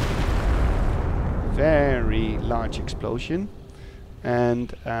 Very large explosion, and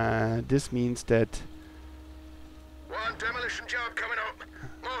this means that One demolition job coming up.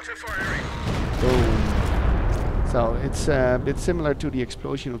 Mortar firing. boom. So it's a bit similar to the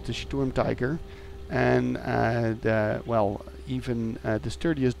explosion of the Sturmtiger, and even the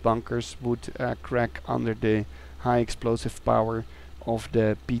sturdiest bunkers would crack under the high explosive power of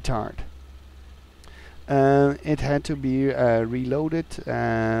the petard. It had to be reloaded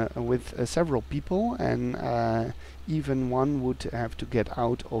with several people, and even one would have to get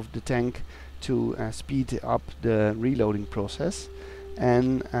out of the tank to speed up the reloading process,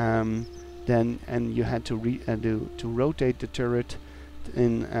 and then you had to rotate the turret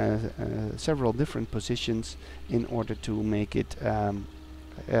in several different positions in order to make it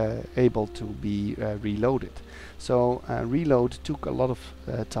able to be reloaded. So reload took a lot of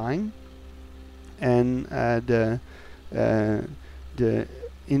time, and in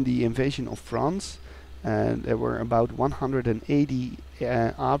the invasion of France, there were about 180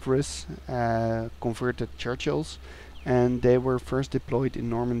 Havres, converted Churchills, and they were first deployed in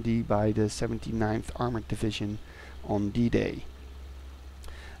Normandy by the 79th Armored Division on D-Day.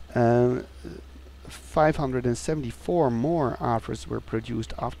 574 more Havres were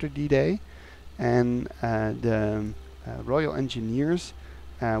produced after D-Day, and the Royal Engineers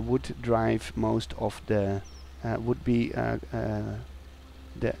would drive most of the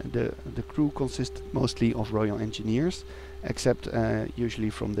the crew consisted mostly of Royal Engineers, except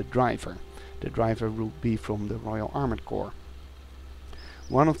usually from the driver. The driver would be from the Royal Armoured Corps.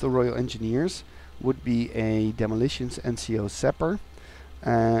 One of the Royal Engineers would be a demolitions NCO sapper,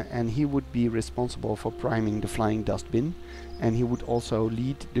 and he would be responsible for priming the flying dustbin, and he would also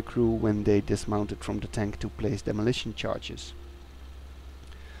lead the crew when they dismounted from the tank to place demolition charges.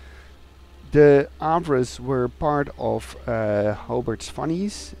 The Havres were part of Hobart's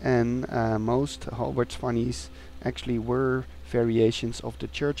Funnies, and most Hobart's Funnies actually were variations of the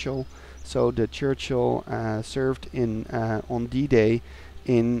Churchill. So the Churchill served in on D-Day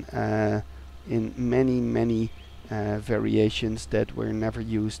in many variations that were never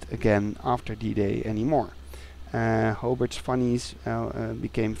used again after D-Day anymore. Hobart's Funnies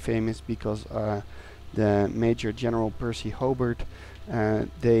became famous because the Major General Percy Hobart,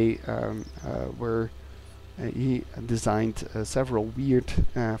 he designed several weird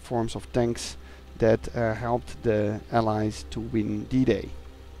forms of tanks that helped the Allies to win D-Day.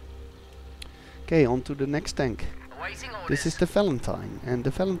 Okay, on to the next tank. This is the Valentine, and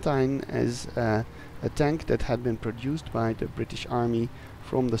the Valentine is a tank that had been produced by the British Army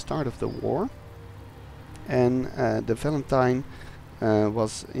from the start of the war, and the Valentine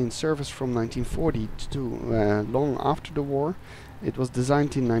was in service from 1940 to long after the war. It was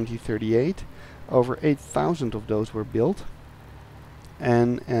designed in 1938. Over 8,000 of those were built,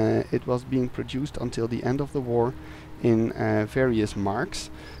 and it was being produced until the end of the war in various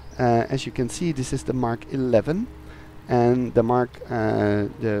marks. As you can see, this is the Mark 11, and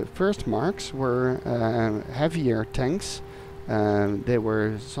the first marks were heavier tanks. They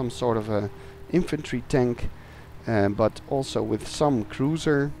were some sort of a infantry tank, but also with some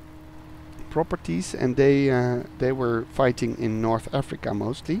cruiser properties, and they were fighting in North Africa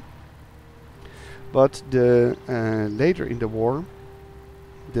mostly. But later in the war,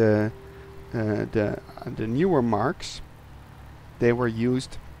 the newer marks, they were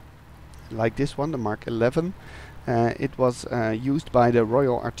used like this one, the Mark 11. It was used by the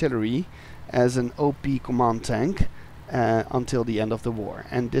Royal Artillery as an OP command tank until the end of the war,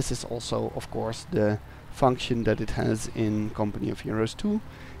 and this is also, of course, the function that it has in Company of Heroes 2.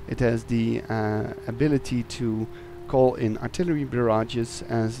 It has the ability to call in artillery barrages,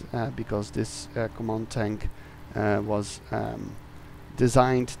 as because this command tank was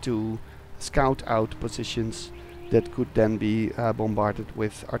designed to scout out positions that could then be bombarded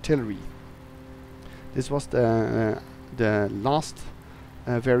with artillery. This was the last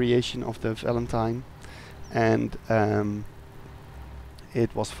variation of the Valentine, and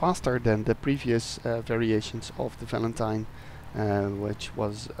it was faster than the previous variations of the Valentine, which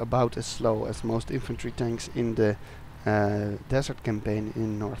was about as slow as most infantry tanks in the desert campaign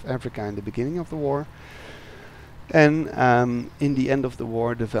in North Africa in the beginning of the war. And in the end of the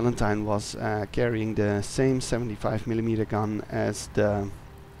war, the Valentine was carrying the same 75mm gun as the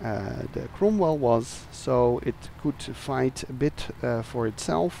Cromwell was, so it could fight a bit for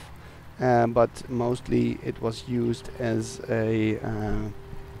itself, but mostly it was used as a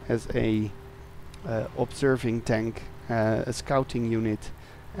observing tank, a scouting unit,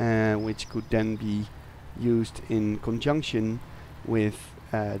 which could then be used in conjunction with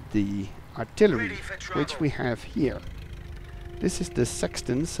the artillery, Ready for trouble. which we have here. This is the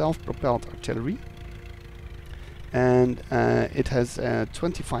Sexton self-propelled artillery, and it has a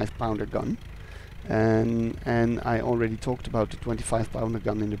 25-pounder gun. And I already talked about the 25-pounder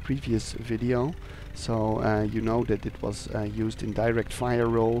gun in the previous video, so you know that it was used in direct fire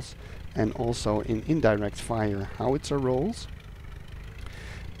roles and also in indirect fire howitzer roles.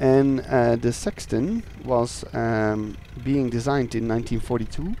 And the Sexton was being designed in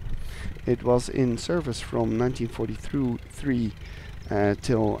 1942. It was in service from 1943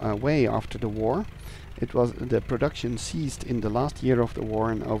 till way after the war. It was the production ceased in the last year of the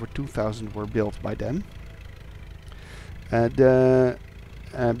war, and over 2,000 were built by then. The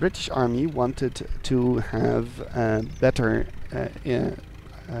British Army wanted to have better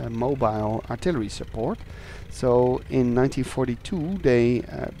mobile artillery support, so in 1942 they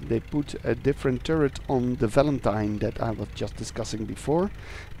put a different turret on the Valentine that I was just discussing before,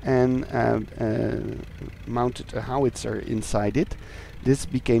 and mounted a howitzer inside it. This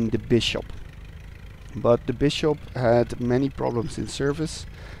became the Bishop. But the Bishop had many problems in service,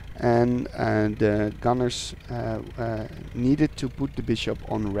 and the gunners needed to put the Bishop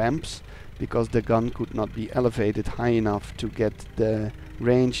on ramps because the gun could not be elevated high enough to get the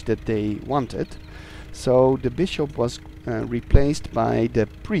range that they wanted. So the Bishop was replaced by the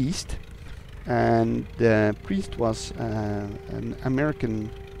Priest, and the Priest was an American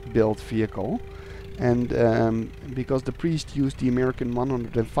built vehicle, and because the Priest used the American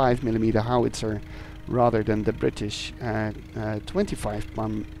 105mm howitzer rather than the British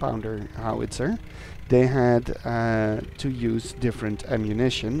 25-pounder howitzer, they had to use different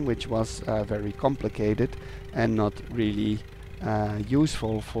ammunition, which was very complicated and not really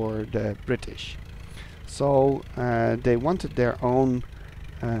useful for the British. So they wanted their own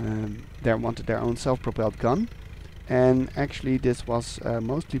self-propelled gun, and actually this was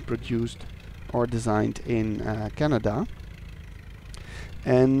mostly produced or designed in Canada.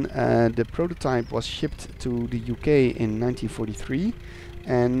 And the prototype was shipped to the UK in 1943,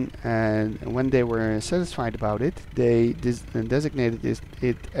 and when they were satisfied about it, they designated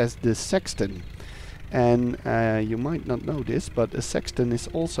it as the Sexton. And you might not know this, but a Sexton is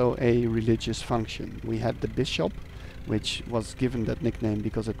also a religious function. We had the Bishop, which was given that nickname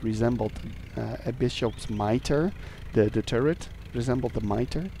because it resembled a bishop's mitre. The turret resembled the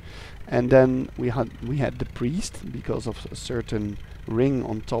mitre. And then we had the Priest because of a certain ring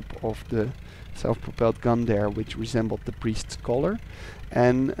on top of the self-propelled gun there, which resembled the priest's collar.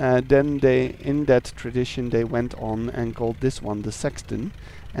 And then in that tradition they went on and called this one the Sexton.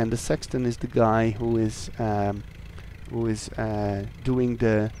 And the Sexton is the guy who is doing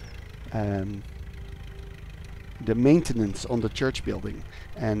the maintenance on the church building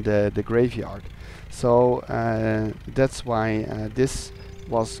and the graveyard. So that's why this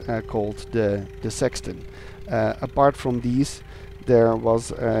was called the Sexton. Apart from these, there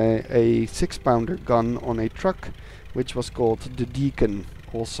was a 6-pounder gun on a truck, which was called the Deacon,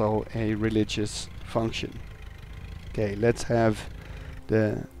 also a religious function. Okay, let's have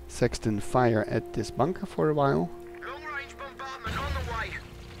the Sexton fire at this bunker for a while, Long-range bombardment on the way.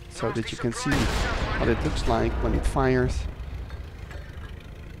 so that you can see what it looks like when it fires.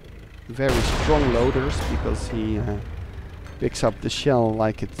 Very strong loaders, because he picks up the shell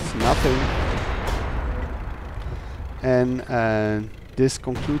like it's nothing. And this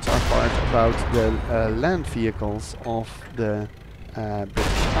concludes our part about the land vehicles of the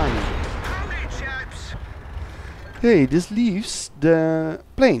British Army. Okay, this leaves the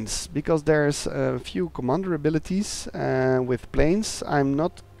planes, because there's a few commander abilities with planes. I'm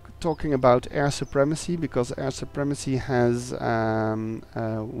not talking about air supremacy, because air supremacy has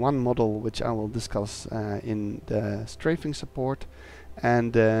one model which I will discuss in the strafing support,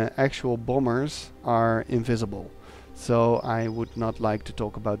 and the actual bombers are invisible. So I would not like to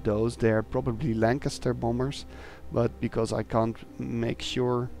talk about those. They're probably Lancaster bombers, but because I can't make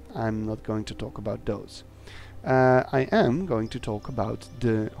sure, I'm not going to talk about those. I am going to talk about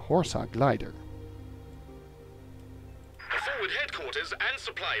the Horsa glider. The forward headquarters and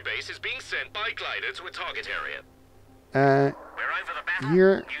supply base is being sent by glider to a target area.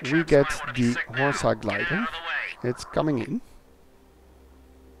 Here we get the Horsa glider. It's coming in.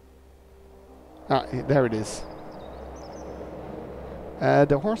 Ah, there it is.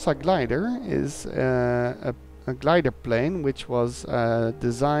 The Horsa glider is a glider plane which was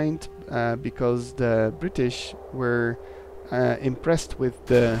designed because the British were impressed with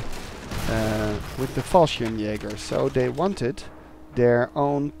the Fallschirmjäger, so they wanted their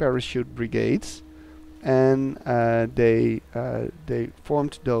own parachute brigades, and they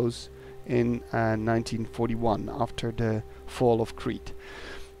formed those in 1941 after the fall of Crete.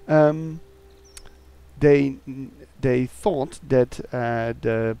 Um, they they thought that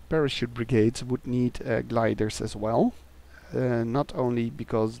the parachute brigades would need gliders as well, not only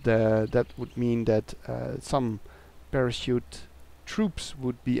because that would mean that some parachute troops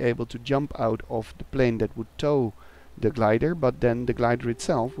would be able to jump out of the plane that would tow the glider, but then the glider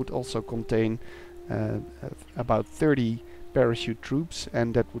itself would also contain about 30 parachute troops,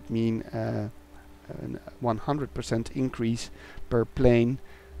 and that would mean a 100% increase per plane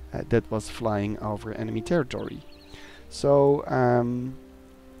that was flying over enemy territory. So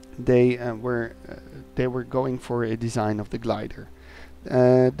they were going for a design of the glider.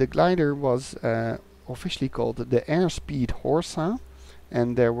 The glider was officially called the Airspeed Horsa,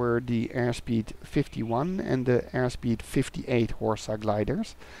 and there were the Airspeed 51 and the Airspeed 58 Horsa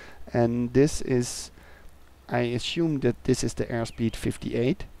gliders, and this is, I assume that this is the Airspeed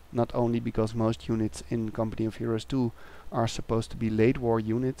 58, not only because most units in Company of Heroes 2 are supposed to be late war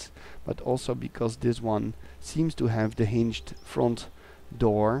units, but also because this one seems to have the hinged front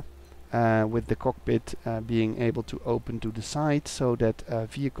door with the cockpit being able to open to the side so that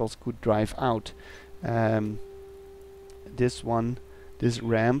vehicles could drive out. This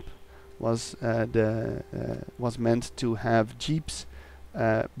ramp was was meant to have jeeps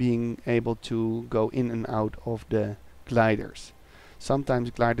being able to go in and out of the gliders.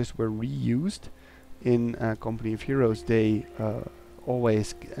 Sometimes gliders were reused. In Company of Heroes, they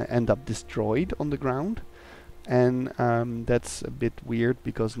always end up destroyed on the ground, and that's a bit weird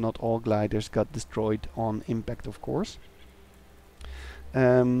because not all gliders got destroyed on impact, of course.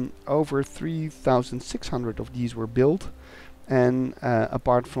 Over 3,600 of these were built, and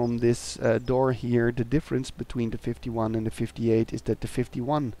apart from this door here, the difference between the 51 and the 58 is that the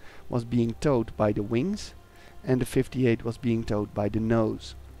 51 was being towed by the wings and the 58 was being towed by the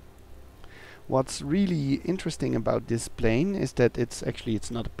nose. What's really interesting about this plane is that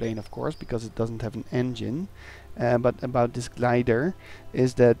it's not a plane, of course, because it doesn't have an engine, but about this glider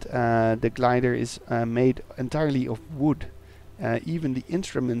is that the glider is made entirely of wood. Even the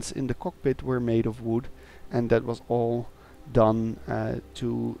instruments in the cockpit were made of wood, and that was all done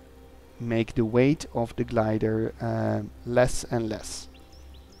to make the weight of the glider less and less.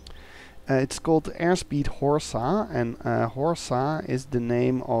 It's called Airspeed Horsa, and Horsa is the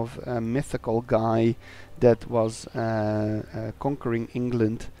name of a mythical guy that was conquering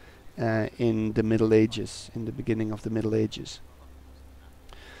England in the Middle Ages, in the beginning of the Middle Ages.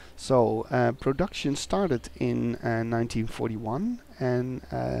 So production started in 1941, and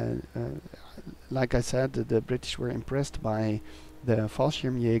like I said, the British were impressed by the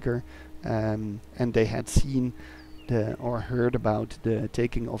Fallschirmjäger, and they had seen or heard about the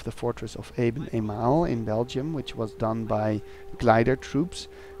taking of the fortress of Eben-Emael in Belgium, which was done by glider troops.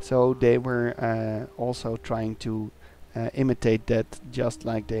 So they were also trying to imitate that, just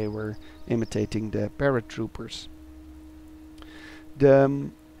like they were imitating the paratroopers. The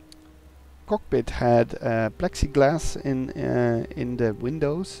cockpit had plexiglass in the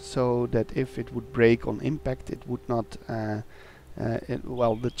windows, so that if it would break on impact, it would not.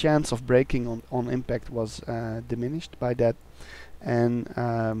 The chance of breaking on impact was diminished by that, and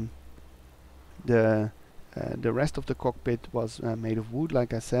the rest of the cockpit was made of wood,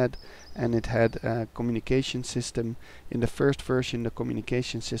 like I said, and it had a communication system. In the first version, the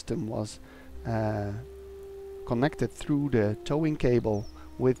communication system was connected through the towing cable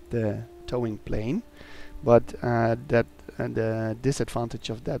with the towing plane, but the disadvantage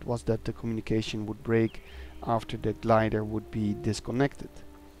of that was that the communication would break after the glider would be disconnected.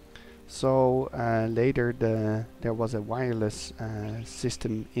 So later there was a wireless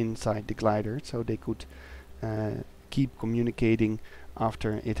system inside the glider, so they could keep communicating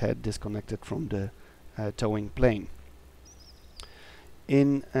after it had disconnected from the towing plane.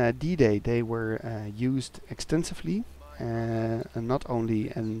 In D-Day they were used extensively, not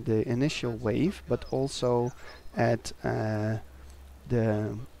only in the initial wave but also at the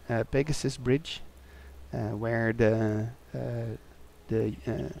Pegasus Bridge, where the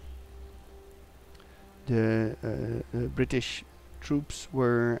British troops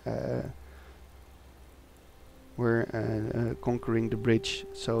were conquering the bridge,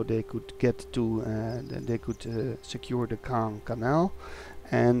 so they could get to secure the Caen Canal,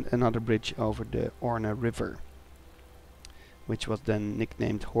 and another bridge over the Orne River, which was then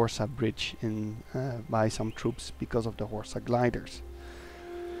nicknamed Horsa Bridge by some troops because of the Horsa gliders.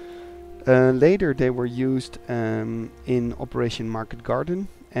 Later they were used in Operation Market Garden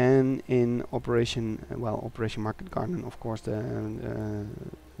and in Operation Market Garden, of course, the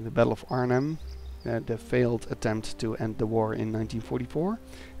Battle of Arnhem, the failed attempt to end the war in 1944,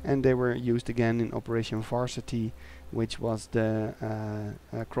 and they were used again in Operation Varsity which was the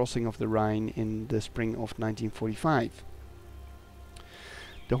crossing of the Rhine in the spring of 1945.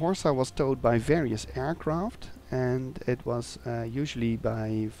 The Horsa was towed by various aircraft, and it was usually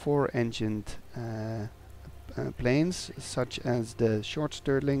by four-engined planes, such as the Short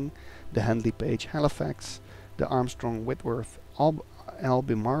Stirling, the Handley Page Halifax, the Armstrong Whitworth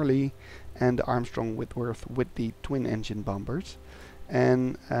Albemarle, and the Armstrong Whitworth Whitley twin-engine bombers,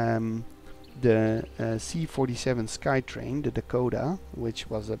 and the C-47 Skytrain, the Dakota, which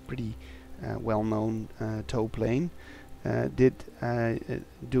was a pretty well-known tow plane, did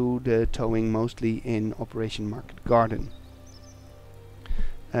do the towing mostly in Operation Market Garden.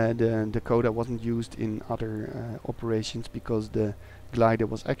 The Dakota wasn't used in other operations because the glider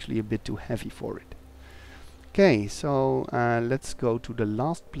was actually a bit too heavy for it. Okay, so let's go to the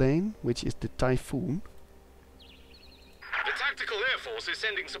last plane, which is the Typhoon. The Tactical Air Force is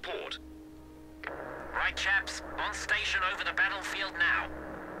sending support. Right, chaps. On station over the battlefield now.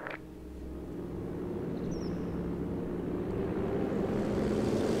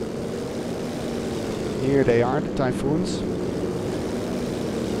 Here they are, the Typhoons.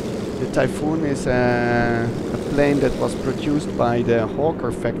 The Typhoon is a plane that was produced by the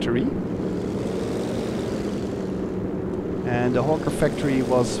Hawker factory. And the Hawker factory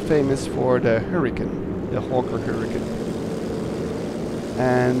was famous for the Hurricane, the Hawker Hurricane.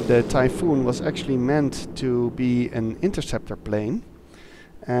 And the Typhoon was actually meant to be an interceptor plane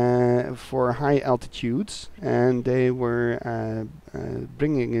for high altitudes, and they were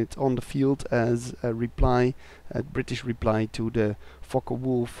bringing it on the field as a reply, a British reply to the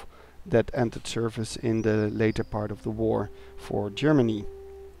Focke-Wulf that entered service in the later part of the war for Germany.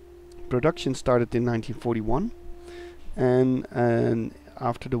 Production started in 1941, and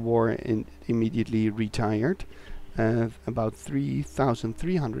after the war immediately retired. About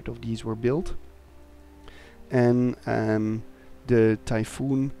 3,300 of these were built, and the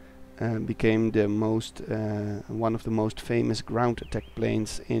Typhoon became the one of the most famous ground attack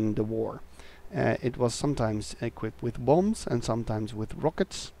planes in the war. It was sometimes equipped with bombs and sometimes with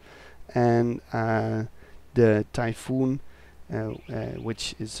rockets, and the Typhoon,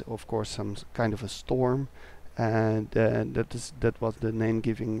 which is of course some kind of a storm, and that was the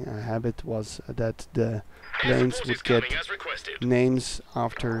name-giving habit, was that the planes would get names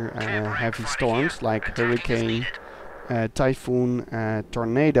after heavy storms like Hurricane, Typhoon,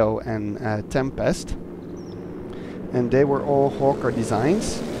 Tornado, and Tempest, and they were all Hawker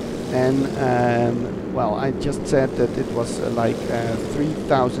designs. And well, I just said that it was like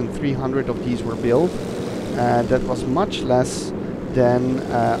 3,300 of these were built. That was much less than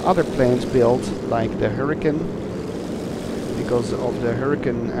other planes built, like the Hurricane. Because of the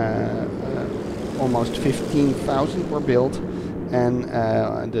Hurricane, almost 15,000 were built, and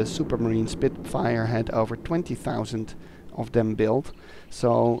the Supermarine Spitfire had over 20,000 of them built.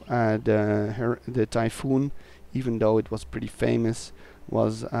 So the Typhoon, even though it was pretty famous,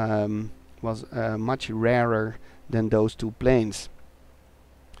 was much rarer than those two planes.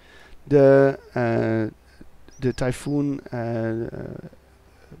 The Typhoon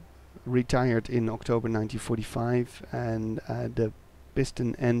retired in October 1945, and the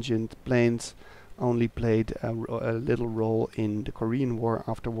piston-engined planes only played a little role in the Korean War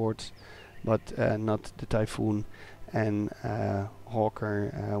afterwards, but not the Typhoon. And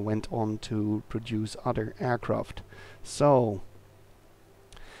Hawker went on to produce other aircraft. So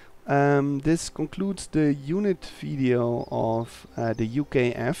this concludes the unit video of the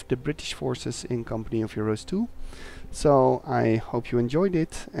UKF, the British Forces in Company of Heroes 2. So I hope you enjoyed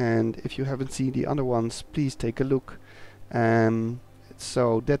it, and if you haven't seen the other ones, please take a look.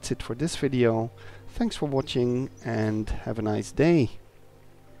 So that's it for this video. Thanks for watching, and have a nice day.